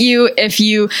come get you if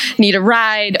you need a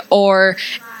ride, or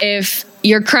if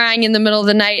you're crying in the middle of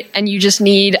the night and you just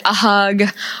need a hug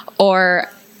or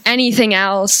anything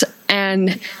else.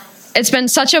 And it's been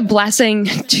such a blessing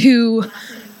to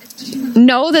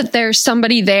know that there's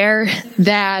somebody there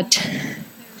that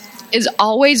is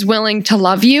always willing to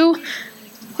love you,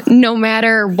 no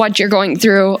matter what you're going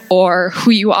through or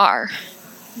who you are.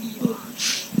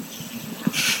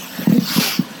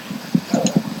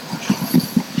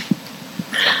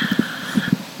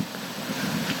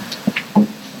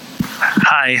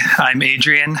 Hi, I'm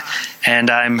Adrian, and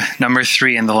I'm number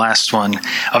 3 and the last one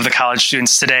of the college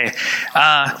students today.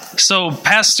 So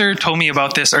Pastor told me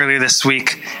about this earlier this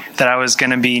week, that I was going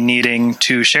to be needing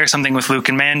to share something with Luke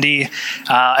and Mandy.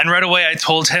 And right away I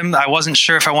told him I wasn't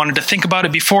sure if I wanted to think about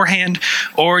it beforehand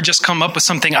or just come up with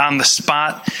something on the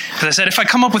spot. Because I said, if I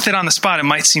come up with it on the spot, it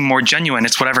might seem more genuine.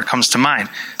 It's whatever comes to mind.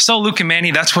 So Luke and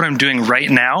Mandy, that's what I'm doing right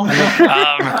now.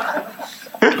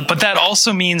 But that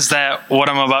also means that what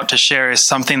I'm about to share is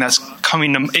something that's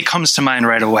it comes to mind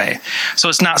right away. So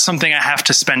it's not something I have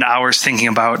to spend hours thinking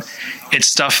about. It's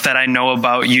stuff that I know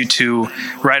about you two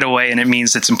right away, and it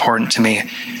means it's important to me.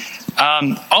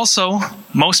 Also,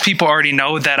 most people already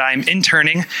know that I'm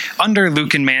interning under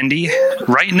Luke and Mandy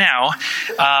right now.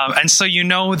 And so you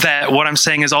know that what I'm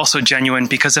saying is also genuine,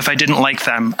 because if I didn't like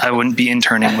them, I wouldn't be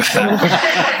interning with them.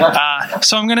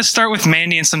 So I'm going to start with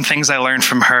Mandy and some things I learned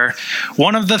from her.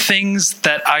 One of the things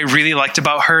that I really liked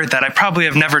about her that I probably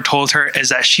have never told her is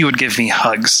that she would give me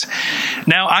hugs.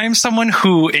 Now, I am someone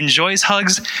who enjoys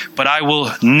hugs, but I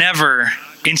will never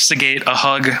instigate a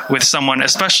hug with someone,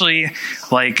 especially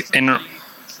like in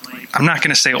I'm not going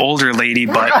to say older lady,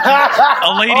 but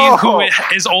a lady who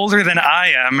is older than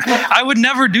I am. I would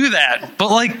never do that. But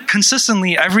like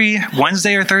consistently every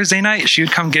Wednesday or Thursday night, she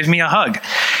would come give me a hug.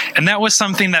 And that was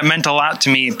something that meant a lot to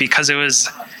me because it was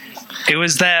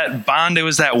that bond. It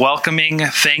was that welcoming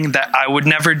thing that I would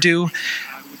never do.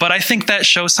 But I think that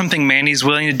shows something Mandy's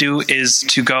willing to do is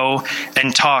to go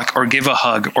and talk or give a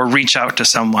hug or reach out to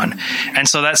someone. And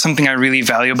so that's something I really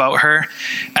value about her.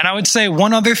 And I would say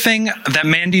one other thing that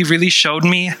Mandy really showed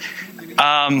me,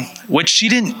 which she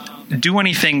didn't do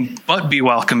anything but be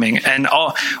welcoming. And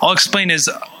I'll explain is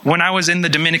when I was in the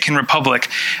Dominican Republic,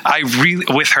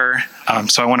 with her,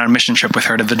 so I went on a mission trip with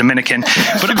her to the Dominican,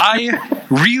 but I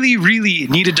really, really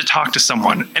needed to talk to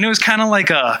someone. And it was kind of like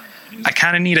I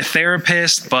kind of need a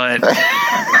therapist, but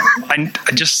I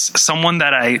just someone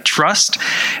that I trust.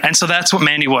 And so that's what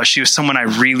Mandy was. She was someone I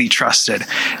really trusted.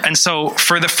 And so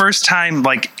for the first time,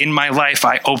 like in my life,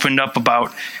 I opened up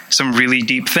about some really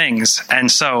deep things.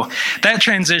 And so that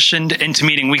transitioned into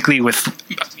meeting weekly with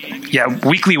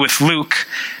Luke.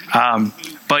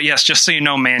 But yes, just so you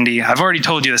know, Mandy, I've already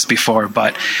told you this before,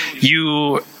 but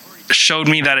you showed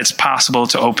me that it's possible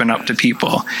to open up to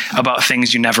people about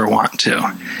things you never want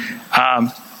to.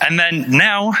 And then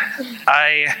now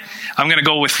I'm going to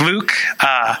go with Luke.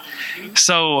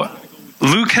 So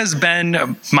Luke has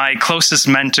been my closest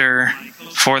mentor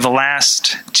for the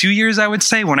last 2 years, I would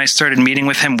say, when I started meeting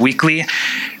with him weekly.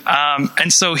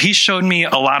 And so he showed me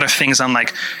a lot of things on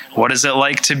like, what is it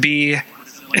like to be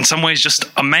in some ways just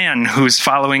a man who's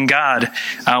following God?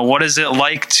 What is it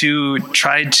like to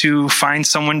try to find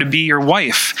someone to be your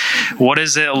wife? What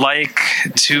is it like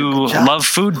to love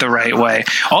food the right way?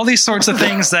 All these sorts of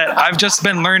things that I've just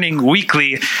been learning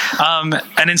weekly.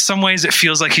 And in some ways it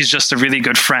feels like he's just a really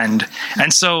good friend.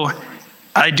 And so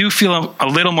I do feel a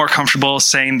little more comfortable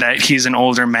saying that he's an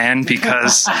older man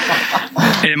because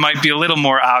it might be a little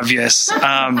more obvious.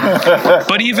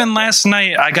 But even last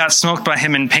night, I got smoked by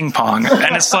him in ping pong.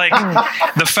 And it's like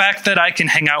the fact that I can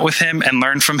hang out with him and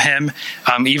learn from him,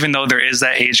 even though there is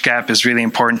that age gap, is really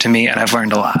important to me. And I've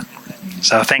learned a lot.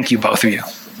 So thank you, both of you.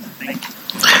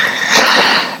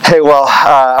 Hey, well,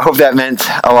 I hope that meant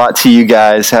a lot to you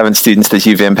guys, having students that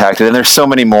you've impacted. And there's so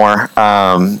many more.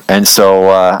 And so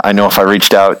I know if I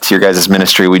reached out to your guys'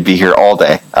 ministry, we'd be here all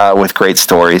day with great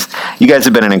stories. You guys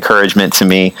have been an encouragement to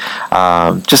me.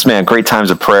 Great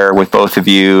times of prayer with both of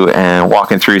you and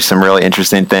walking through some really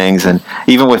interesting things, and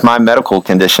even with my medical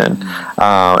condition.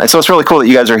 And so it's really cool that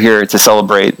you guys are here to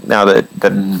celebrate now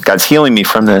that God's healing me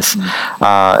from this.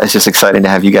 It's just exciting to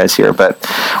have you guys here. But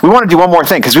we want to do one more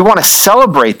thing because we want to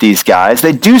celebrate these guys.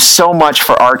 They do so much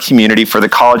for our community, for the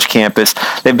college campus.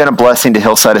 They've been a blessing to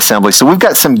Hillside Assembly. So we've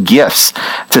got some gifts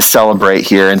to celebrate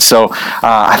here. And so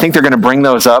I think they're going to bring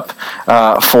those up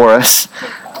for us.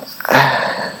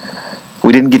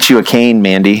 We didn't get you a cane,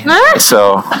 Mandy,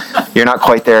 so you're not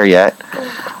quite there yet.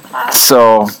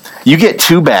 So you get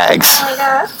 2 bags. Oh my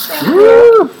gosh, thank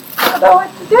you. I don't know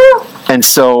what to do. And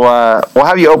so we'll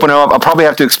have you open them up. I'll probably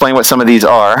have to explain what some of these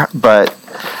are, but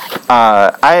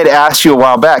I had asked you a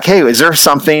while back, hey, is there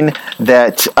something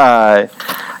that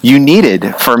you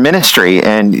needed for ministry?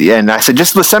 And I said,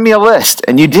 just send me a list.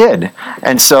 And you did.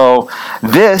 And so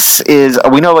this is,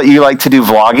 we know that you like to do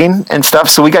vlogging and stuff.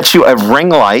 So we got you a ring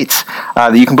light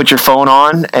that you can put your phone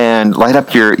on and light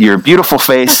up your beautiful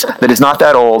face that is not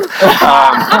that old.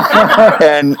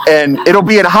 And it'll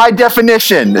be in high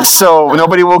definition. So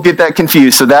nobody will get that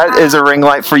confused. So that is a ring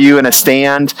light for you, and a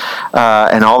stand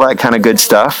and all that kind of good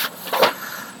stuff.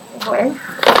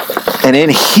 And in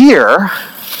here,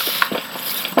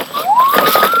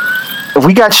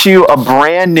 we got you a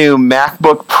brand new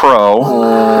MacBook Pro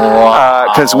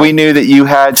because we knew that you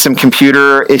had some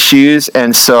computer issues.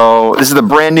 And so this is the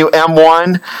brand new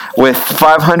M1 with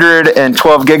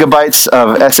 512 gigabytes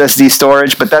of SSD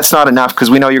storage. But that's not enough because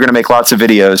we know you're going to make lots of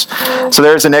videos. So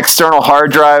there's an external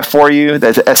hard drive for you.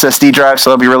 That's an SSD drive,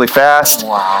 so that'll be really fast.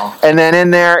 Wow. And then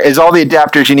in there is all the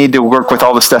adapters you need to work with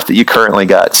all the stuff that you currently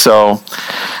got. So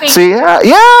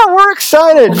yeah, we're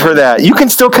excited for that. You can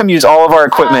still come use all of our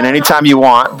equipment anytime you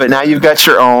want, but now you've got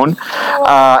your own.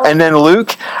 And then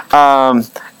Luke,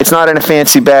 it's not in a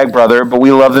fancy bag, brother, but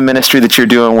we love the ministry that you're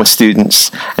doing with students.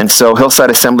 And so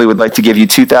Hillside Assembly would like to give you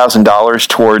 $2,000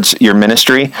 towards your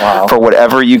ministry for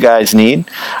whatever you guys need.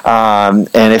 And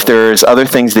if there's other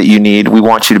things that you need, we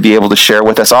want you to be able to share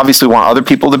with us. Obviously, we want other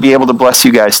people to be able to bless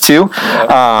you guys too.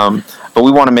 but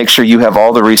we want to make sure you have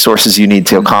all the resources you need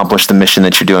to accomplish the mission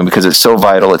that you're doing, because it's so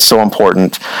vital, it's so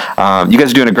important. You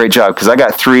guys are doing a great job, because I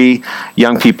got 3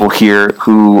 young people here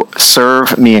who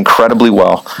serve me incredibly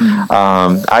well.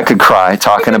 I could cry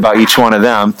talking about each one of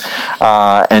them.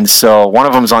 And so one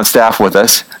of them's on staff with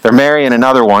us. They're marrying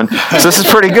another one. So this is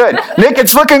pretty good. Nick,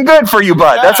 it's looking good for you,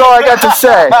 bud. That's all I got to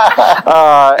say.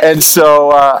 And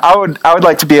so I would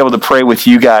like to be able to pray with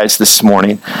you guys this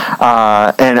morning.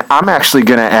 And I'm actually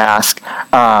going to ask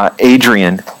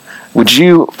Adrian, would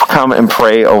you come and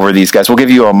pray over these guys? We'll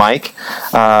give you a mic.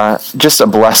 Just a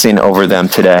blessing over them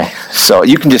today. So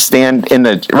you can just stand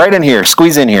right in here,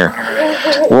 squeeze in here.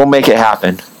 We'll make it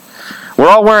happen. We're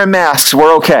all wearing masks.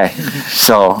 We're okay.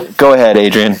 So go ahead,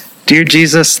 Adrian. Dear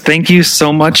Jesus, thank you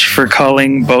so much for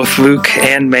calling both Luke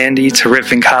and Mandy to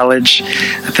Ripon College.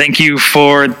 Thank you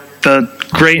for the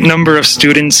great number of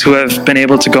students who have been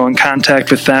able to go in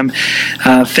contact with them.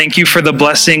 Thank you for the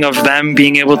blessing of them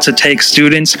being able to take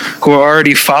students who are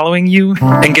already following you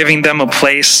and giving them a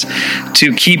place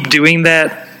to keep doing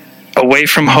that away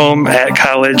from home at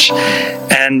college.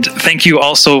 And thank you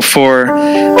also for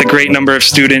the great number of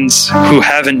students who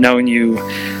haven't known you,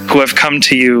 who have come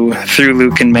to you through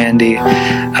Luke and Mandy.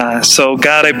 So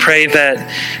God, I pray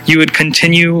that you would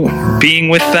continue being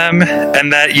with them,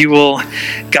 and that you will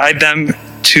guide them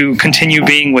to continue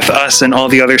being with us and all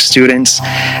the other students.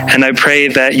 And I pray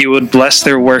that you would bless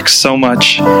their work so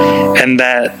much, and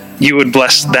that you would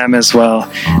bless them as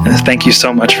well. And thank you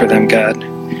so much for them, God.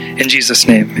 In Jesus'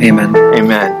 name, amen.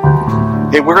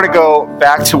 Amen. Hey, we're going to go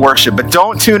back to worship, but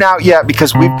don't tune out yet,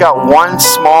 because we've got one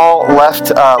small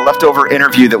leftover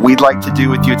interview that we'd like to do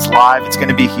with you. It's live. It's going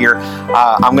to be here.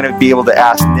 I'm going to be able to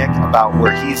ask Nick about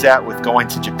where he's at with going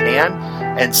to Japan,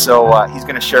 and so he's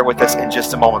going to share with us in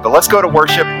just a moment. But let's go to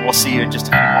worship, and we'll see you in just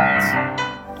a few moments.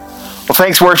 Well,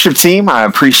 thanks, worship team. I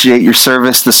appreciate your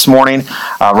service this morning.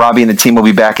 Robbie and the team will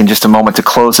be back in just a moment to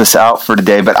close us out for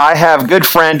today. But I have good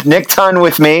friend Nick Tunn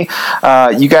with me.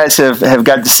 You guys have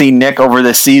got to see Nick over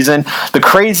this season. The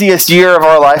craziest year of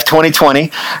our life,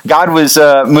 2020. God was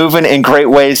moving in great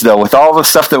ways, though. With all the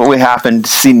stuff that happened,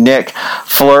 to see Nick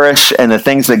flourish and the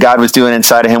things that God was doing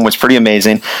inside of him was pretty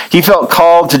amazing. He felt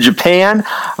called to Japan.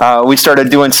 We started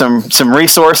doing some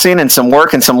resourcing and some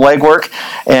work and some legwork.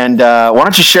 And why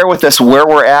don't you share with us where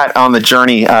we're at on the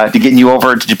journey to getting you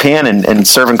over to Japan and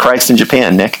serving Christ in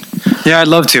Japan, Nick? Yeah, I'd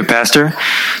love to, Pastor.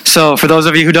 So for those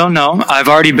of you who don't know, I've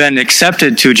already been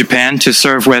accepted to Japan to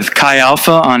serve with Chi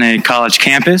Alpha on a college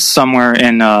campus somewhere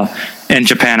in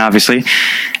Japan, obviously.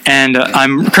 And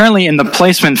I'm currently in the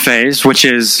placement phase, which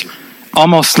is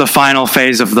almost the final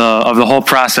phase of the whole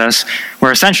process,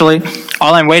 where essentially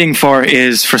all I'm waiting for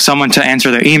is for someone to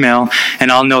answer their email,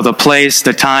 and I'll know the place,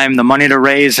 the time, the money to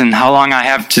raise, and how long I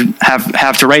have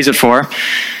to raise it for.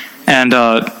 And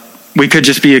we could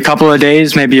just be a couple of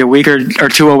days, maybe a week or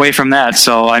two away from that.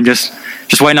 So I'm just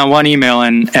waiting on one email,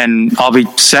 and I'll be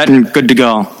set and good to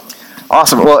go.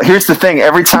 Awesome. Well, here's the thing.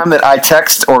 Every time that I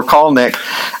text or call Nick,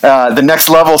 the next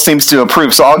level seems to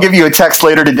approve. So I'll give you a text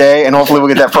later today, and hopefully we'll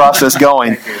get that process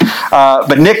going.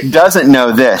 But Nick doesn't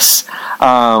know this.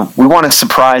 We want to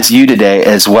surprise you today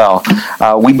as well.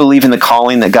 We believe in the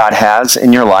calling that God has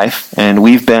in your life, and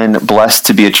we've been blessed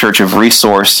to be a church of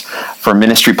resource for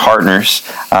ministry partners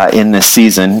in this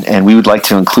season, and we would like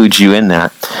to include you in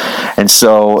that. And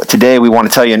so today we want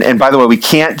to tell you, and by the way, we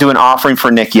can't do an offering for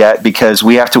Nick yet because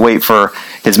we have to wait for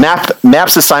his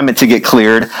MAPS assignment to get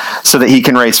cleared so that he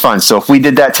can raise funds. So if we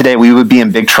did that today, we would be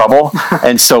in big trouble.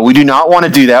 And so we do not want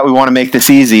to do that. We want to make this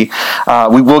easy.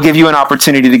 We will give you an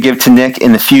opportunity to give to Nick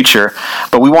in the future,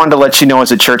 but we wanted to let you know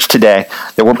as a church today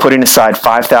that we're putting aside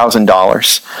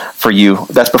 $5,000 for you.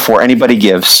 That's before anybody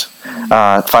gives.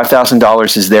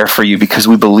 $5,000 is there for you because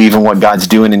we believe in what God's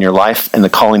doing in your life and the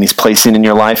calling He's placing in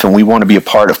your life, and we want to be a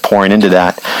part of pouring into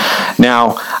that.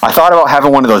 Now, I thought about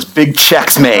having one of those big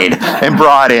checks made and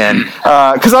brought in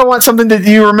because I want something that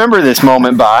you remember this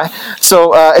moment by.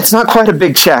 So it's not quite a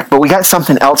big check, but we got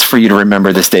something else for you to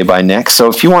remember this day by, Nick. So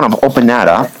if you want to open that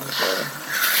up.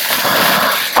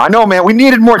 I know, man, we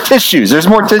needed more tissues. There's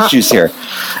more tissues here.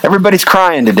 Everybody's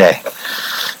crying today.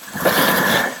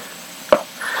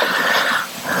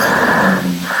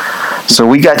 So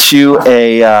we got you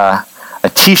a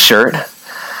T-shirt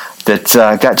that's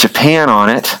got Japan on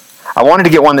it. I wanted to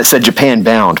get one that said Japan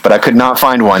bound, but I could not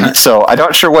find one. So I'm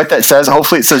not sure what that says.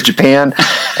 Hopefully it says Japan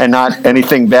and not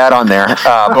anything bad on there.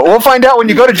 But we'll find out when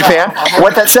you go to Japan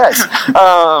what that says.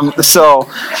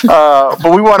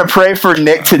 But we want to pray for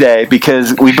Nick today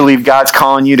because we believe God's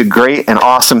calling you to great and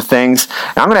awesome things.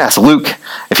 And I'm going to ask Luke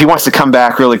if he wants to come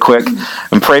back really quick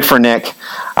and pray for Nick.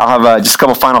 I'll have just a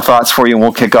couple final thoughts for you, and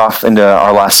we'll kick off into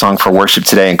our last song for worship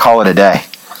today and call it a day.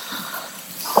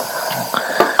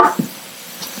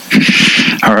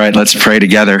 All right, let's pray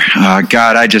together.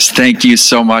 God, I just thank you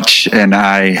so much, and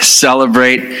I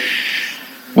celebrate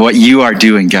what you are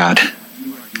doing, God.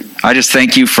 I just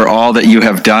thank you for all that you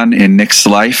have done in Nick's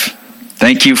life.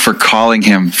 Thank you for calling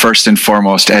him first and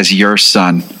foremost as your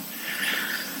son.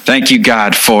 Thank you,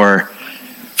 God, for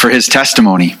his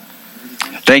testimony.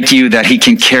 Thank you that he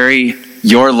can carry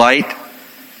your light,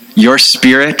 your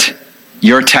spirit,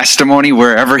 your testimony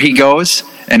wherever he goes.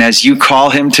 And as you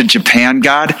call him to Japan,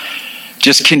 God,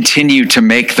 just continue to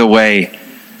make the way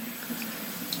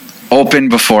open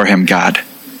before him, God.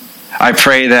 I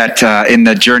pray that in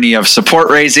the journey of support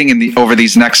raising over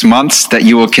these next months, that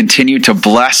you will continue to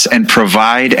bless and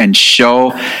provide and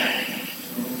show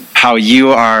how you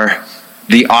are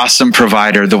the awesome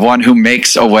provider, the one who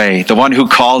makes a way, the one who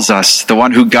calls us, the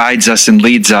one who guides us and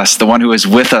leads us, the one who is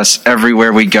with us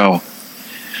everywhere we go.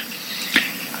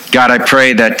 God, I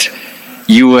pray that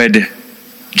you would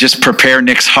just prepare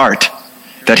Nick's heart,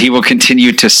 that he will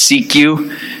continue to seek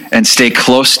you and stay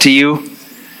close to you,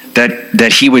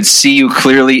 that he would see you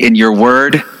clearly in your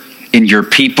word, in your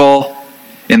people,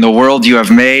 in the world you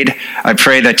have made. I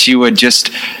pray that you would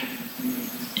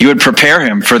prepare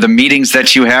him for the meetings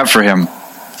that you have for him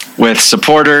with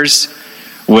supporters,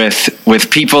 with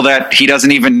people that he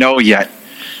doesn't even know yet.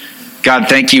 God,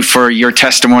 thank you for your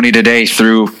testimony today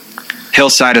through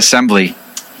Hillside Assembly,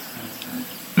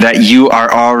 that you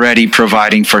are already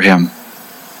providing for him.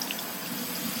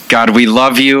 God, we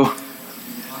love you,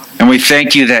 and we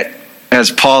thank you that, as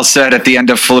Paul said at the end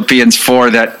of Philippians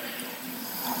 4, that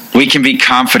we can be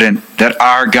confident that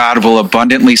our God will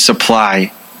abundantly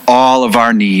supply all of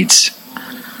our needs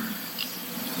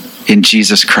in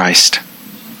Jesus Christ.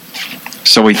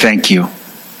 So we thank you.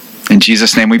 In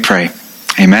Jesus' name we pray.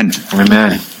 Amen.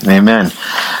 Amen. Amen.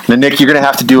 Now, Nick, you're going to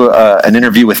have to do an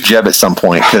interview with Jeb at some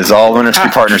point because all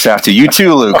ministry partners have to. You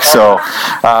too, Luke. So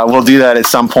we'll do that at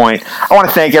some point. I want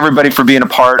to thank everybody for being a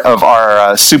part of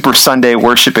our Super Sunday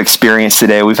worship experience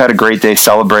today. We've had a great day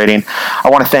celebrating. I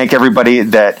want to thank everybody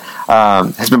that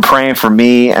has been praying for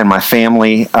me and my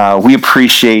family. We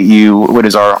appreciate you. It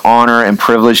is our honor and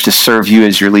privilege to serve you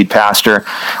as your lead pastor.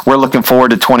 We're looking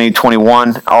forward to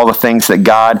 2021, all the things that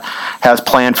God has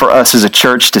planned for us as a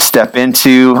church to step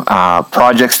into,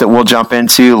 projects that we'll jump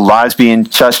into, lives being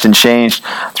touched and changed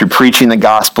through preaching the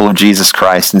gospel of Jesus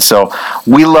Christ. And so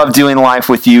we love doing life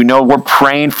with you. No, we're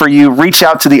praying for you. Reach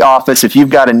out to the office if you've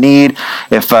got a need.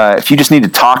 If you just need to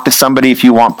talk to somebody, if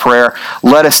you want prayer,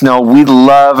 let us know. We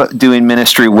love doing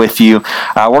ministry with you.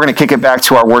 We're going to kick it back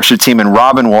to our worship team, and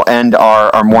Robin will end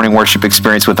our morning worship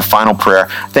experience with a final prayer.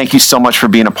 Thank you so much for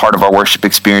being a part of our worship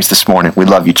experience this morning. We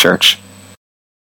love you, church.